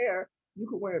 $900 a pair, you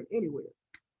could wear them anywhere.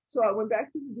 So I went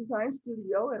back to the design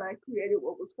studio and I created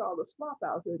what was called a swap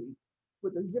out hoodie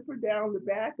with a zipper down the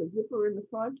back, a zipper in the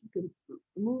front. You can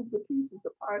move the pieces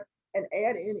apart and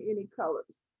add in any colors.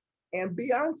 And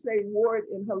Beyonce wore it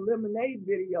in her Lemonade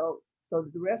video. So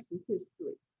the rest is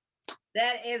history.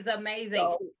 that is amazing.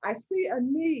 So I see a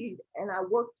need and I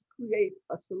work to create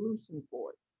a solution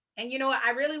for it. And you know what?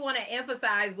 I really want to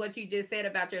emphasize what you just said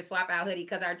about your swap out hoodie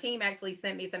because our team actually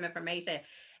sent me some information.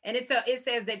 And it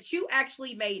says that you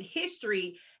actually made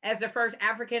history as the first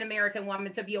African American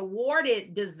woman to be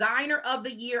awarded Designer of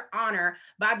the Year honor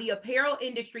by the Apparel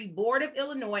Industry Board of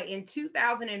Illinois in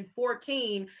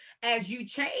 2014 as you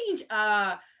change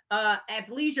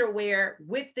athleisure wear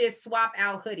with this swap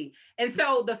out hoodie. And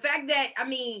so the fact that I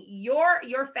mean your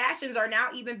fashions are now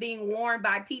even being worn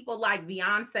by people like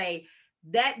Beyonce,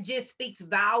 that just speaks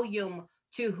volume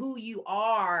to who you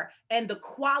are and the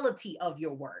quality of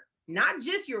your work. Not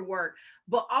just your work,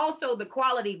 but also the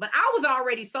quality. But I was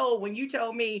already sold when you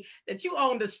told me that you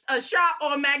owned a shop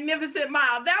on Magnificent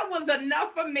Mile. That was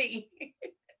enough for me.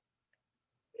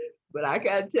 But I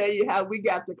got to tell you how we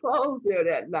got the clothes there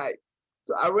that night.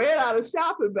 So I ran out of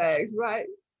shopping bags, right?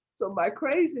 So my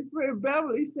crazy friend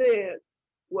Beverly said,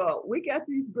 "Well, we got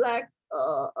these black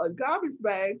garbage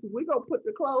bags. We're going to put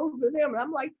the clothes in them." And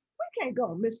I'm like, "We can't go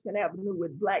on Michigan Avenue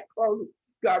with black clothes,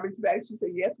 garbage bags." She said,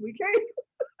 "Yes, we can."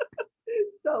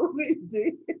 So we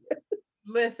did.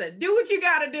 Listen, do what you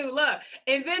got to do. Look,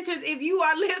 inventors, if you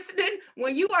are listening,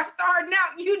 when you are starting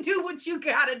out, you do what you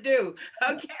got to do.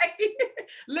 Okay.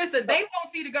 Listen, they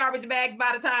won't see the garbage bags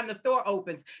by the time the store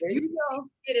opens. There You you go.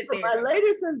 get it So there. my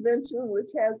latest invention, which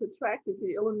has attracted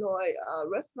the Illinois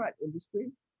restaurant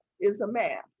industry, is a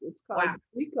mask. It's called Wow.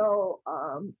 Eco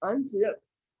Unzip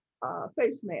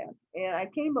face mask. And I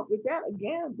came up with that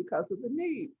again because of the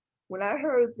need. When I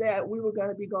heard that we were going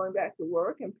to be going back to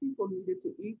work and people needed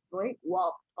to eat, drink,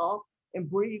 walk, talk, and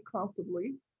breathe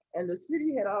comfortably, and the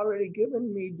city had already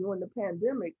given me during the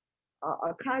pandemic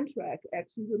a contract.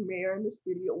 Actually, the mayor and the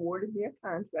city awarded me a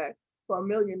contract for 1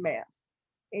 million masks.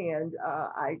 And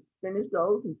I finished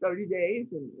those in 30 days,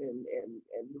 and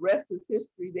the rest is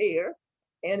history there,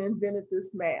 and invented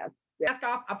this mask. Mask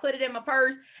off. I put it in my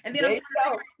purse, and then I'm There trying you to figure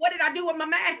go. out what did I do with my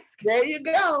mask? There you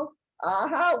go.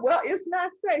 Well, it's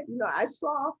not safe. I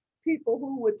saw people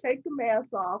who would take the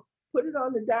mask off, put it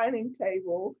on the dining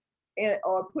table, and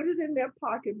or put it in their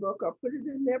pocketbook or put it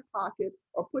in their pocket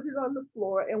or put it on the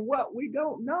floor. And what we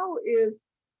don't know is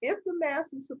if the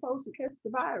mask is supposed to catch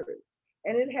the virus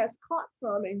and it has caught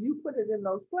some and you put it in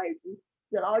those places,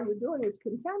 then all you're doing is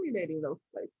contaminating those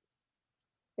places.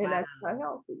 And Wow. that's not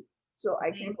healthy. So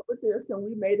I came up with this and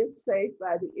we made it safe.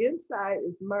 By the inside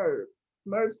is MERV,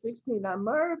 MERV 16. Now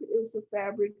MERV is the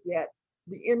fabric that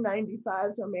the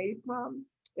N95s are made from.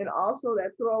 And also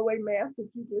that throwaway mask that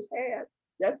you just had,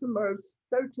 that's a MERV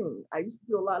 13. I used to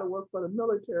do a lot of work for the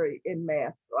military in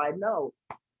masks, so I know.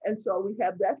 And so we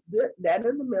have that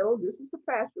in the middle. This is the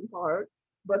fashion part.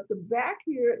 But the back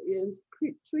here is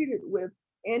treated with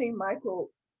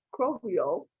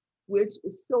antimicrobial, which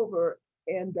is silver,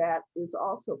 and that is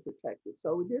also protected.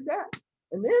 So we did that.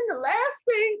 And then the last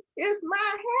thing is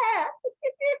my hat.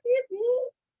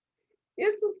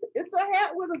 It's a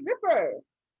hat with a zipper.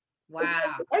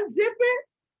 Wow. Unzip it,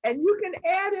 and you can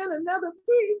add in another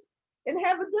piece and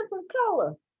have a different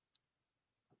color.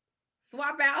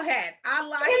 Swap out hats. I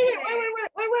like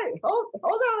Wait. Hold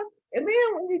on. And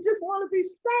then when you just want to be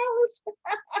stylish,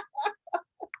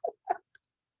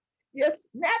 you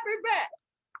snap it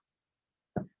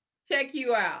back. Check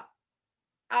you out.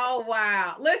 Oh,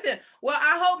 wow. Listen, well,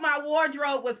 I hope my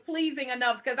wardrobe was pleasing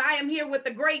enough because I am here with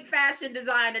the great fashion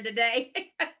designer today.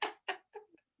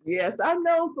 Yes, I'm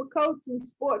known for coats and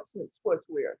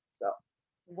sportswear. So.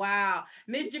 Wow.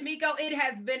 Miss Jamiko, it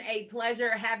has been a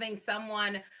pleasure having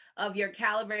someone of your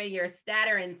caliber and your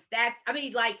stature and stats. I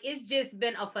mean, like, it's just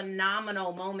been a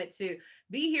phenomenal moment to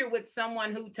be here with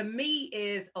someone who, to me,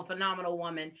 is a phenomenal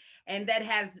woman and that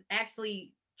has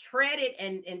actually treaded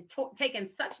and taken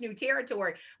such new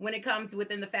territory when it comes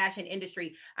within the fashion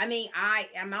industry. I mean, I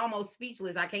am almost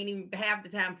speechless. I can't even have the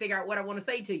time to figure out what I want to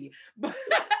say to you. But,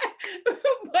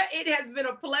 but it has been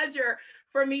a pleasure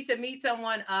for me to meet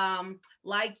someone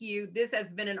like you. This has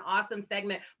been an awesome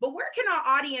segment. But where can our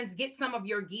audience get some of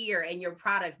your gear and your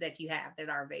products that you have that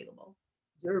are available?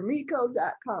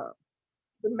 Jermico.com.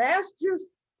 The Masters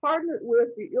partnered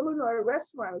with the Illinois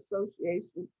Restaurant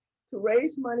Association to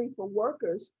raise money for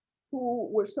workers who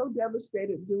were so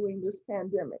devastated during this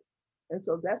pandemic. And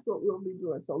so that's what we'll be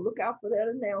doing. So look out for that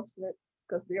announcement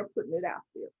because they're putting it out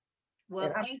there. Well,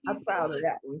 and thank you. I'm proud of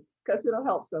that one because it'll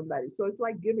help somebody. So it's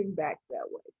like giving back that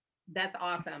way. That's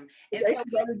awesome. And they can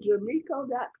go to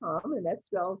Jermico.com, and that's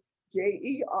spelled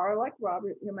J-E-R like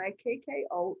Robert,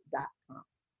 M-I-K-K-O.com.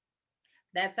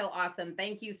 That's so awesome.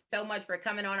 Thank you so much for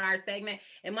coming on our segment.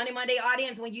 And Money Monday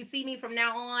audience, when you see me from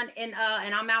now on and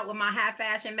I'm out with my high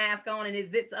fashion mask on and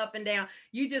it zips up and down,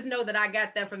 you just know that I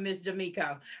got that from Miss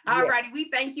Jamiko. All righty. We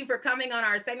thank you for coming on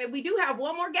our segment. We do have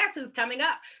one more guest who's coming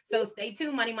up. So stay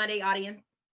tuned, Money Monday audience.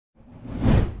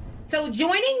 So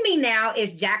joining me now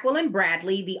is Jacqueline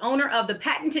Bradley, the owner of the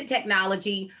patented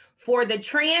technology for the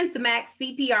TransMax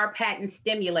CPR patent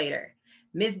stimulator.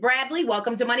 Ms. Bradley,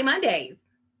 welcome to Money Mondays.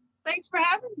 Thanks for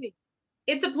having me.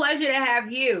 It's a pleasure to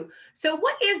have you. So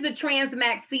what is the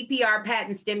TransMax CPR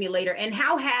patent stimulator and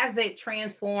how has it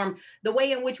transformed the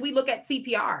way in which we look at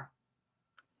CPR?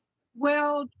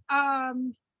 Well,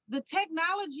 the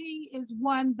technology is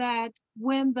one that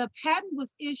when the patent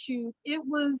was issued, it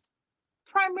was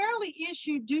primarily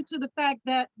issued due to the fact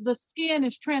that the skin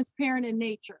is transparent in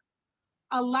nature,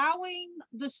 allowing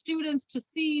the students to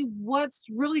see what's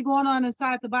really going on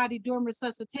inside the body during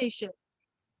resuscitation.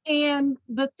 And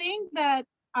the thing that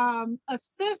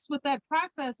assists with that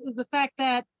process is the fact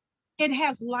that it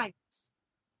has lights.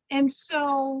 And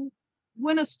so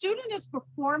when a student is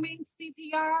performing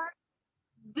CPR,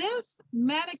 this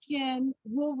mannequin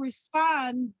will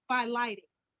respond by lighting.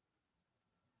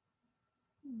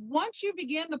 Once you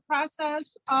begin the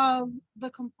process of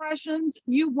the compressions,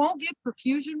 you won't get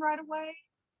perfusion right away.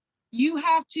 You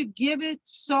have to give it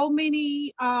so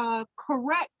many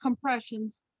correct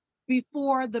compressions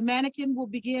before the mannequin will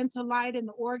begin to light and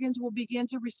the organs will begin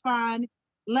to respond,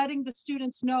 letting the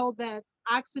students know that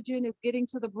oxygen is getting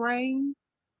to the brain.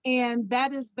 And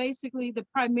that is basically the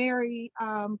primary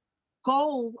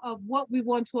goal of what we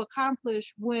want to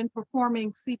accomplish when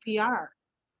performing CPR.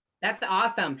 That's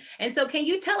awesome. And so can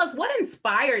you tell us what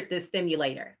inspired this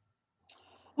stimulator?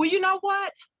 Well, you know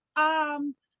what? I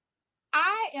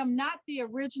am not the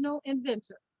original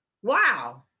inventor.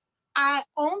 Wow. I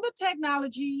own the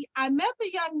technology. I met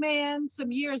the young man some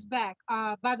years back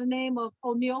by the name of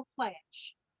O'Neill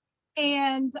Clash.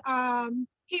 And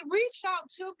he reached out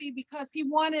to me because he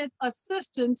wanted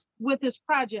assistance with his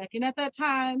project. And at that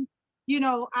time, you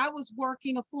know, I was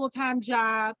working a full-time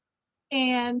job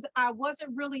and I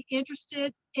wasn't really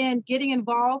interested in getting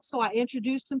involved. So I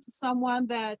introduced him to someone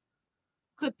that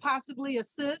could possibly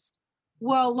assist.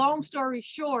 Well, long story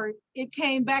short, it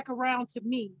came back around to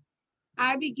me.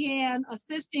 I began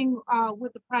assisting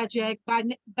with the project by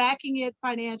backing it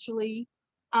financially,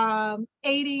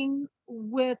 aiding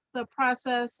with the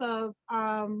process of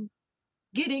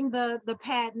getting the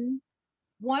patent.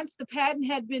 Once the patent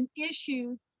had been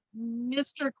issued,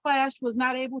 Mr. Clash was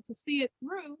not able to see it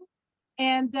through,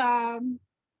 and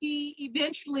he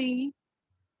eventually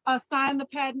assigned the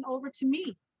patent over to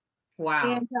me.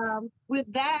 Wow. And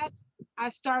with that, I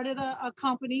started a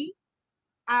company.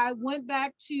 I went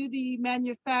back to the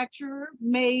manufacturer,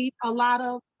 made a lot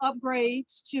of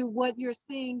upgrades to what you're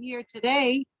seeing here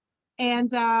today,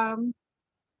 and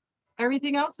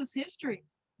everything else is history.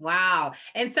 Wow.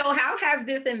 And so how has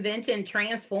this invention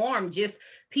transformed just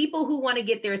people who want to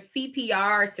get their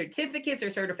CPR certificates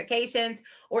or certifications,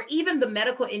 or even the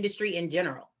medical industry in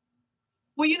general?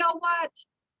 Well, you know what?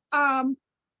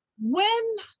 When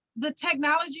the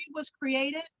technology was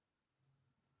created,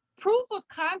 proof of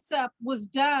concept was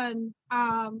done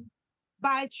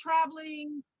by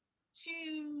traveling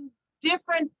to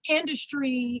different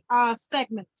industry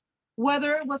segments,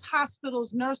 whether it was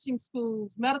hospitals, nursing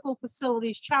schools, medical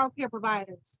facilities, childcare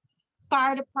providers,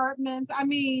 fire departments. I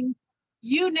mean,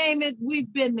 you name it,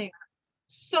 we've been there.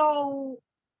 So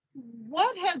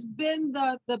what has been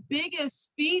the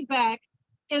biggest feedback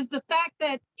is the fact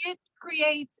that it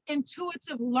creates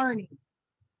intuitive learning.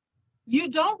 You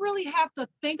don't really have to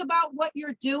think about what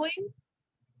you're doing.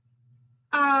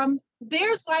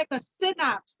 There's like a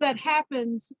synapse that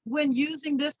happens when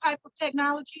using this type of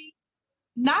technology.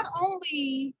 Not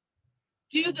only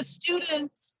do the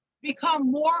students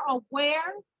become more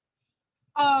aware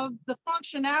of the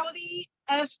functionality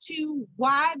as to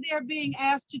why they're being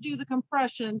asked to do the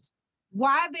compressions,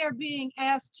 why they're being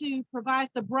asked to provide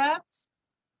the breaths,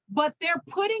 but they're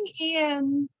putting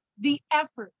in the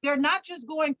effort. They're not just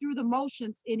going through the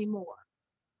motions anymore.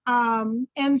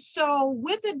 And so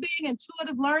with it being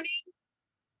intuitive learning,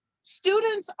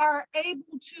 students are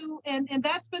able to, and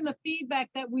that's been the feedback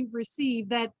that we've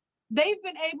received, that they've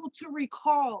been able to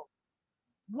recall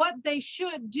what they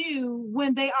should do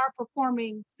when they are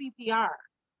performing CPR.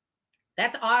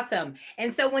 That's awesome.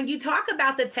 And so when you talk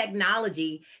about the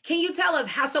technology, can you tell us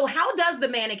how does the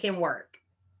mannequin work?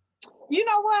 You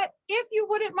know what? If you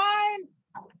wouldn't mind,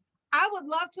 I would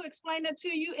love to explain it to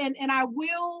you, and I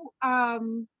will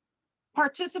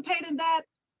participate in that.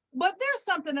 But there's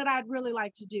something that I'd really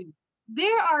like to do.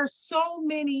 There are so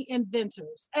many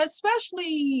inventors,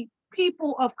 especially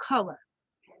people of color,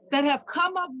 that have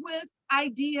come up with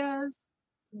ideas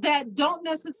that don't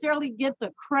necessarily get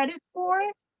the credit for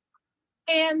it.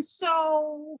 And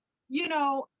so, you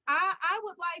know, I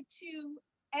would like to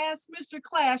ask Mr.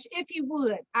 Clash if he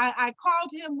would. I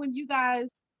called him when you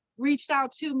guys reached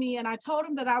out to me, and I told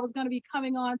him that I was going to be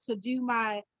coming on to do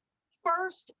my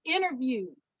first interview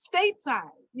stateside.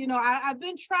 You know, I've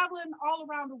been traveling all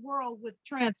around the world with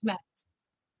TransMeds,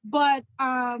 but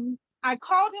I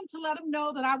called him to let him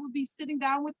know that I would be sitting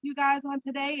down with you guys on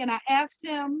today, and I asked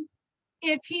him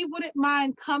if he wouldn't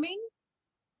mind coming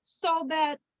so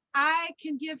that I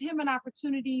can give him an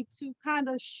opportunity to kind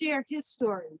of share his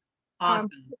story. Awesome.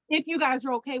 If you guys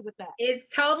are okay with that. It's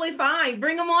totally fine.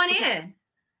 Bring them on in.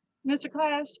 Mr.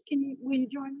 Clash, will you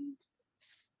join me?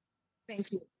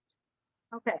 Thank you.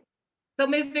 Okay. So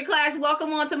Mr. Clash,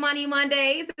 welcome on to Money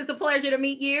Mondays. It's a pleasure to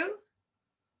meet you.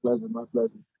 Pleasure, my pleasure.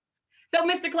 So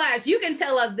Mr. Clash, you can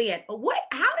tell us then,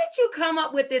 how did you come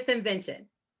up with this invention?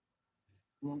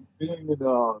 Well, being in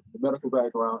the medical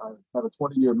background, I have a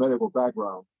 20-year medical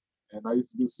background, and I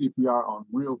used to do CPR on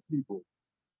real people.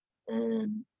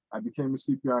 And I became a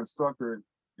CPR instructor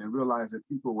and realized that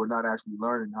people were not actually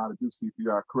learning how to do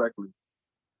CPR correctly.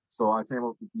 So I came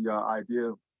up with the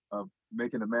idea of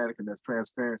making a mannequin that's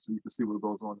transparent so you can see what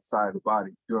goes on inside of the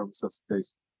body during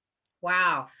resuscitation.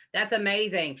 Wow, that's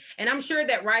amazing. And I'm sure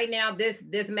that right now this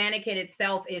mannequin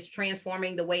itself is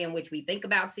transforming the way in which we think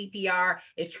about CPR,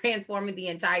 is transforming the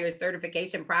entire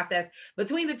certification process.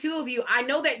 Between the two of you, I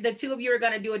know that the two of you are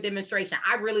going to do a demonstration.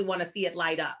 I really want to see it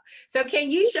light up. So can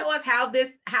you show us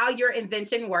how your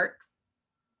invention works?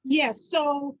 Yes,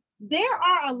 so there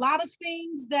are a lot of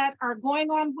things that are going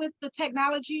on with the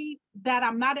technology that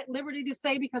I'm not at liberty to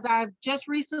say because I've just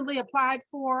recently applied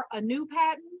for a new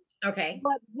patent. Okay.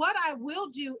 But what I will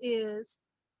do is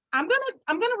I'm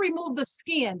gonna remove the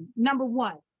skin, number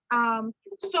one,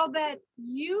 so that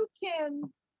you can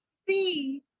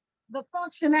see the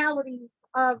functionality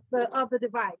of the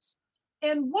device.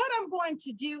 And what I'm going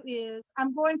to do is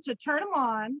I'm going to turn them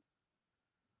on.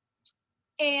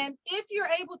 And if you're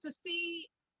able to see,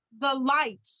 the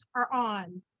lights are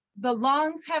on. The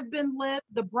lungs have been lit,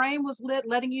 the brain was lit,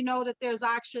 letting you know that there's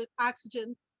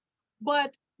oxygen.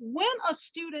 But when a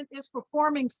student is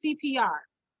performing CPR,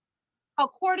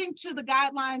 according to the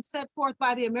guidelines set forth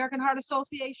by the American Heart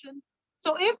Association,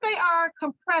 so if they are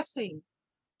compressing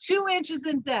 2 inches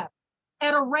in depth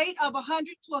at a rate of 100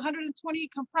 to 120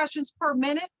 compressions per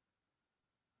minute,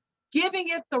 giving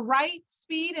it the right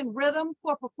speed and rhythm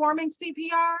for performing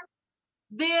CPR,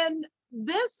 then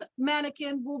this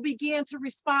mannequin will begin to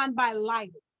respond by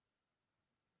lighting.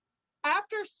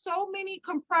 After so many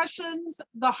compressions,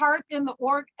 the heart and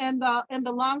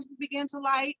the lungs will begin to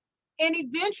light, and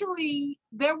eventually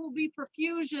there will be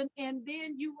perfusion, and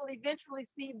then you will eventually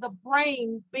see the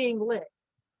brain being lit.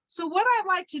 So what I'd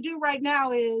like to do right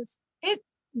now is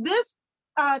this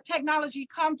technology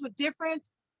comes with different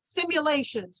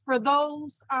simulations for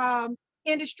those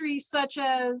industries such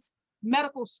as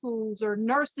medical schools or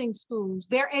nursing schools.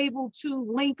 They're able to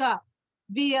link up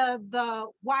via the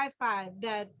Wi-Fi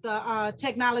that the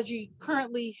technology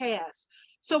currently has.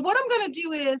 So what I'm going to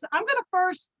do is I'm going to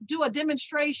first do a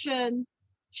demonstration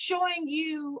showing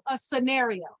you a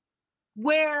scenario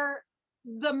where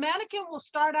the mannequin will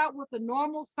start out with a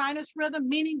normal sinus rhythm,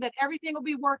 meaning that everything will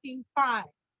be working fine.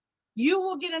 You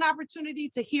will get an opportunity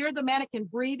to hear the mannequin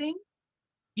breathing.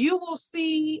 You will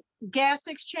see gas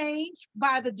exchange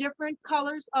by the different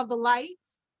colors of the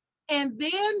lights. And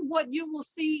then what you will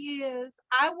see is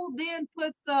I will then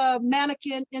put the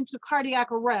mannequin into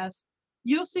cardiac arrest.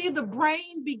 You'll see the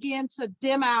brain begin to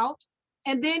dim out.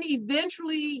 And then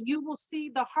eventually you will see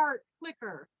the heart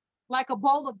flicker like a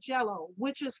bowl of jello,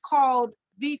 which is called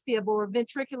VFib or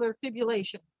ventricular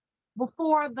fibrillation,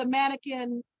 before the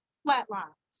mannequin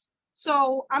flatlines.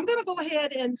 So I'm going to go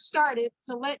ahead and start it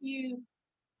to let you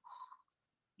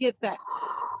get that.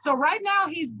 So right now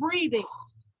he's breathing.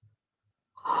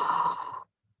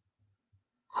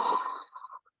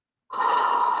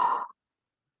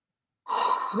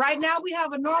 Right now we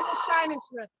have a normal sinus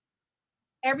rhythm.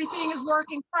 Everything is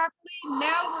working properly.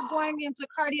 Now we're going into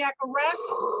cardiac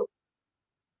arrest.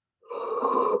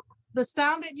 The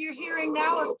sound that you're hearing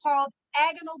now is called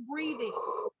agonal breathing.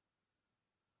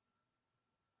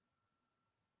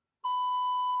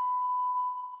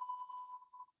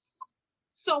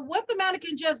 So what the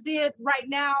mannequin just did right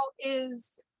now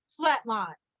is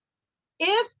flatline.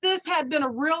 If this had been a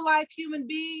real life human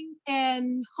being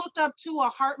and hooked up to a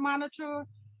heart monitor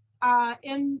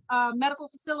in a medical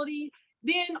facility,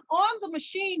 then on the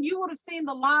machine, you would have seen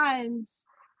the lines,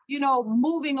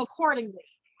 moving accordingly.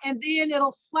 And then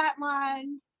it'll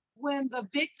flatline when the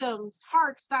victim's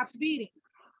heart stops beating.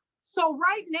 So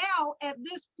right now, at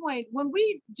this point, when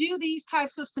we do these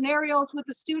types of scenarios with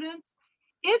the students,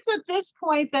 it's at this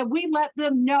point that we let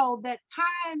them know that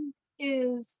time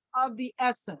is of the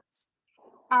essence.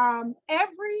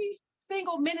 Every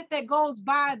single minute that goes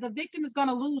by, the victim is going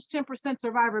to lose 10%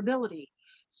 survivability.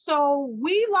 So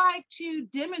we like to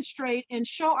demonstrate and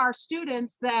show our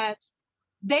students that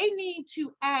they need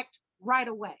to act right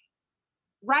away.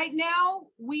 Right now,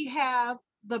 we have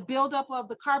the buildup of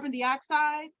the carbon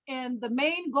dioxide, and the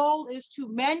main goal is to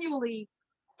manually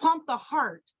pump the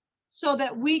heart so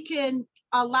that we can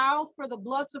allow for the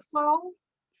blood to flow,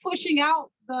 pushing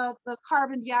out the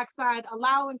carbon dioxide,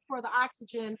 allowing for the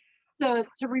oxygen to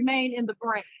remain in the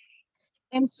brain.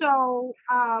 And so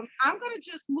I'm going to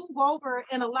just move over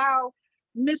and allow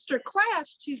Mr.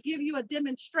 Clash to give you a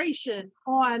demonstration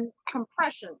on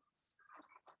compressions.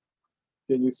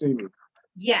 Can you see me?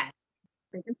 Yes.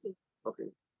 They can see. Okay.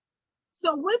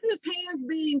 So with his hands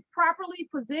being properly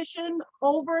positioned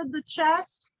over the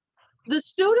chest, the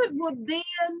student would then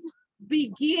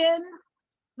begin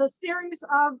the series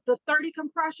of the 30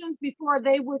 compressions before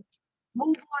they would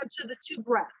move on to the 2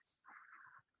 breaths.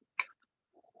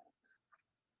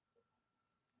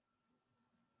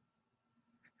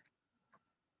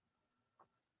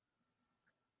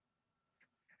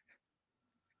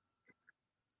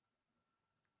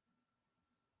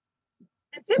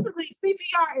 And typically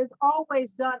CPR is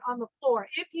always done on the floor.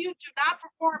 If you do not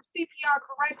perform CPR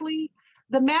correctly,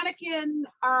 the mannequin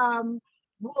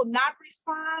will not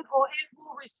respond, or it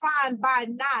will respond by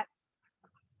not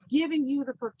giving you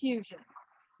the perfusion.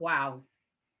 Wow.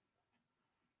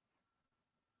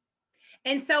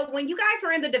 And so when you guys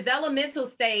were in the developmental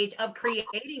stage of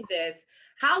creating this,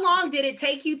 how long did it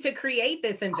take you to create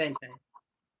this invention?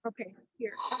 Okay,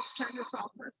 here, let's turn this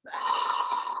off for a sec.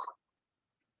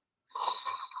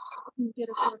 Get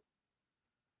it working.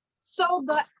 So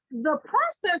the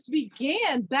process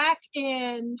began back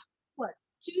in what,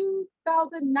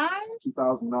 2009?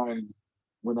 2009 is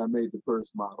when I made the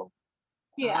first model.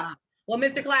 Yeah. Well,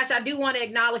 Mr. Clash, I do want to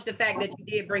acknowledge the fact that you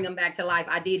did bring him back to life.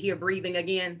 I did hear breathing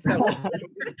again. So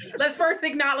let's first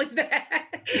acknowledge that.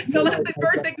 So let's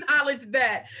first acknowledge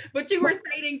that. But you were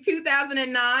stating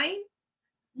 2009?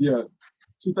 Yeah,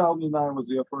 2009 was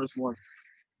their first one.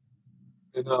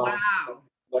 And Wow.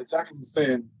 like Jackie was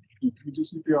saying, you do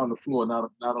CPR on the floor,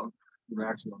 not on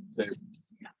actually on the table.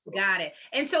 So. Got it.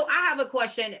 And so I have a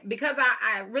question because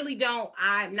I really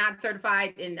I'm not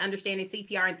certified in understanding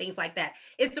CPR and things like that.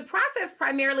 Is the process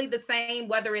primarily the same,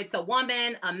 whether it's a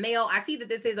woman, a male? I see that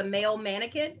this is a male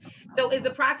mannequin. So is the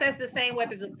process the same,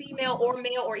 whether it's a female or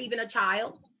male or even a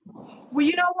child? Well,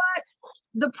 you know what?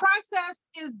 The process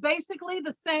is basically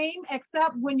the same,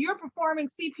 except when you're performing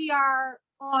CPR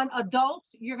on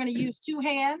adults, you're going to use two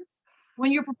hands.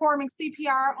 When you're performing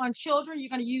CPR on children, you're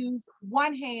going to use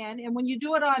one hand. And when you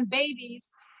do it on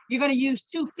babies, you're going to use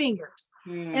two fingers.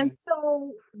 And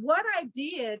so what I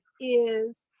did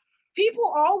is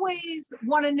people always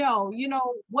want to know,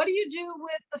 what do you do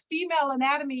with the female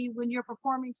anatomy when you're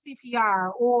performing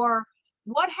CPR? Or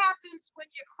what happens when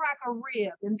you crack a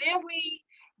rib? And then we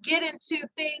get into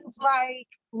things like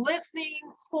listening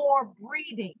for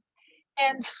breathing.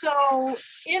 And so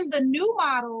in the new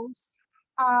models,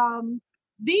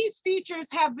 these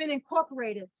features have been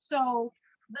incorporated. So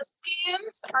the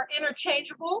skins are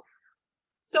interchangeable.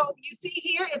 So you see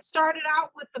here, it started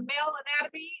out with the male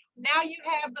anatomy. Now you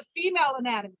have the female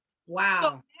anatomy. Wow.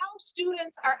 So now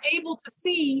students are able to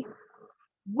see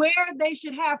where they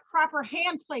should have proper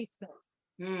hand placement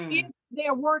if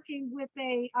they're working with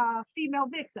a female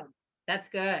victim. That's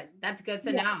good. That's good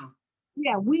to know.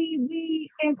 Yeah, we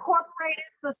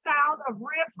incorporated the sound of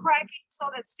ribs cracking so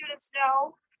that students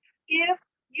know if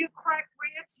you crack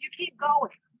ribs, you keep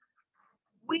going.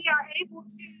 We are able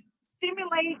to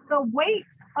simulate the weight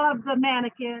of the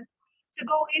mannequin to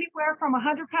go anywhere from a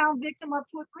 100-pound victim up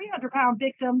to a 300-pound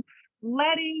victim,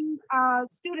 letting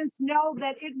students know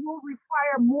that it will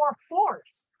require more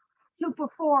force to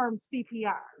perform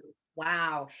CPR.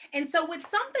 Wow. And so with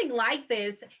something like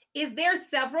this, is there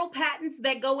several patents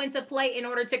that go into play in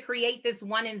order to create this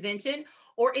one invention,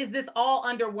 or is this all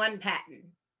under one patent?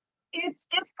 It's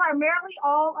primarily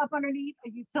all up underneath a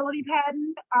utility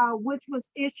patent, which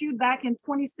was issued back in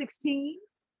 2016.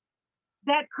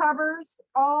 That covers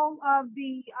all of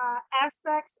the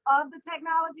aspects of the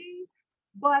technology.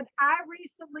 But I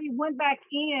recently went back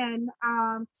in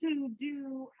to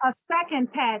do a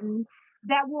second patent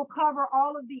that will cover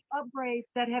all of the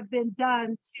upgrades that have been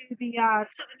done to the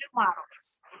new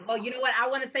models. Well, you know what? I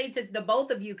want to say to the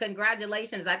both of you,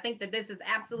 congratulations. I think that this is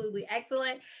absolutely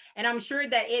excellent. And I'm sure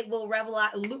that it will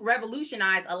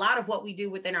revolutionize a lot of what we do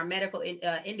within our medical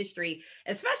industry,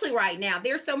 especially right now.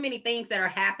 There's so many things that are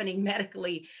happening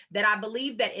medically that I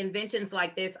believe that inventions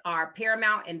like this are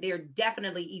paramount, and they're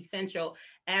definitely essential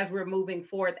as we're moving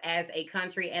forth as a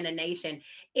country and a nation.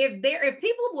 If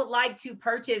people would like to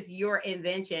purchase your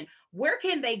invention, where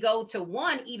can they go to,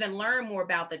 one, even learn more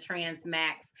about the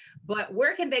TransMax, but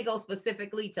where can they go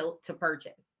specifically to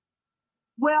purchase?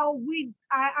 Well,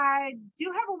 I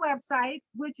do have a website,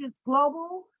 which is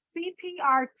Global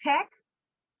CPR Tech.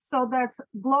 So that's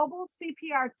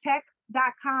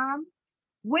globalcprtech.com.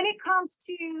 When it comes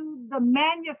to the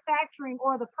manufacturing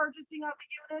or the purchasing of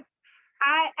the units,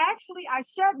 I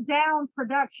shut down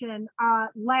production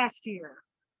last year.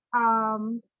 I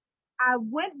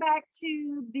went back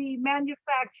to the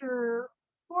manufacturer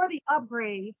for the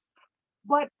upgrades,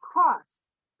 but cost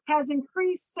has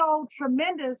increased so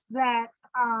tremendous that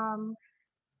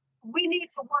we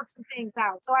need to work some things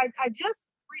out. So I just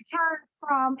returned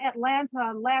from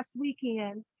Atlanta last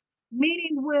weekend,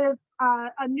 meeting with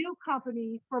a new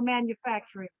company for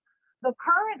manufacturing. The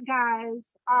current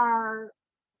guys are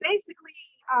basically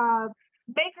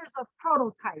makers of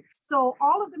prototypes. So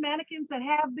all of the mannequins that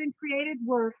have been created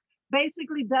were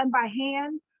basically done by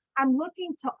hand. I'm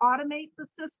looking to automate the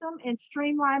system and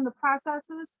streamline the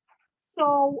processes.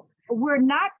 So we're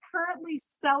not currently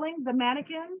selling the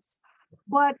mannequins,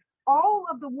 but all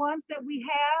of the ones that we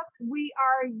have, we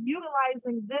are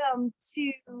utilizing them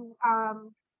to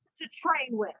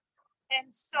train with.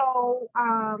 And so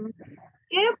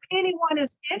if anyone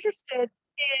is interested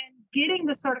in getting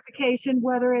the certification,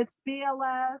 whether it's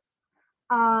BLS,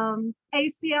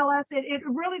 ACLS, it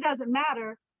really doesn't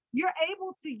matter. You're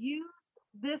able to use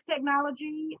this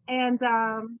technology, and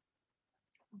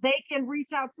they can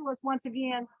reach out to us once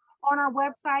again on our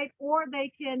website, or they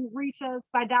can reach us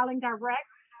by dialing direct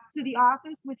to the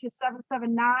office, which is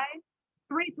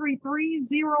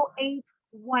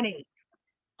 779-333-0818.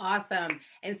 Awesome.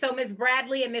 And so, Ms.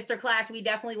 Bradley and Mr. Clash, we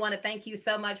definitely want to thank you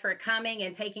so much for coming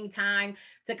and taking time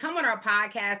to come on our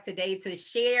podcast today to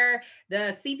share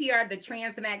the CPR, the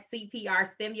Transmax CPR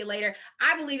stimulator.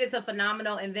 I believe it's a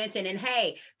phenomenal invention. And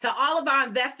hey, to all of our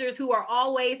investors who are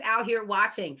always out here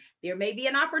watching, there may be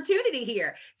an opportunity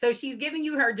here. So she's giving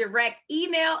you her direct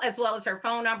email as well as her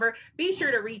phone number. Be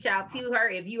sure to reach out to her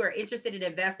if you are interested in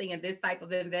investing in this type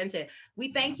of invention.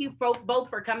 We thank you both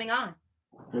for coming on.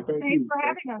 Thanks for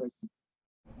having us.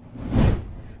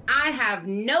 I have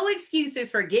no excuses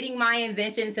for getting my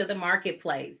invention to the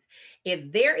marketplace.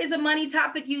 If there is a money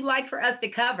topic you'd like for us to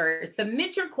cover,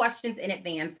 submit your questions in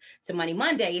advance to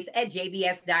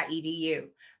moneymondays@jbs.edu.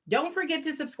 Don't forget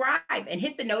to subscribe and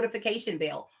hit the notification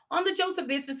bell on the Joseph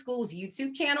Business School's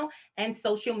YouTube channel and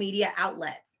social media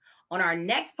outlets. On our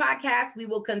next podcast, we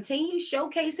will continue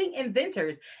showcasing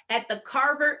inventors at the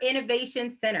Carver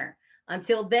Innovation Center.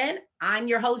 Until then, I'm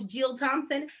your host, Jill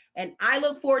Thompson, and I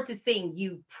look forward to seeing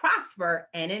you prosper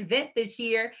and invent this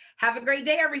year. Have a great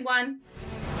day, everyone.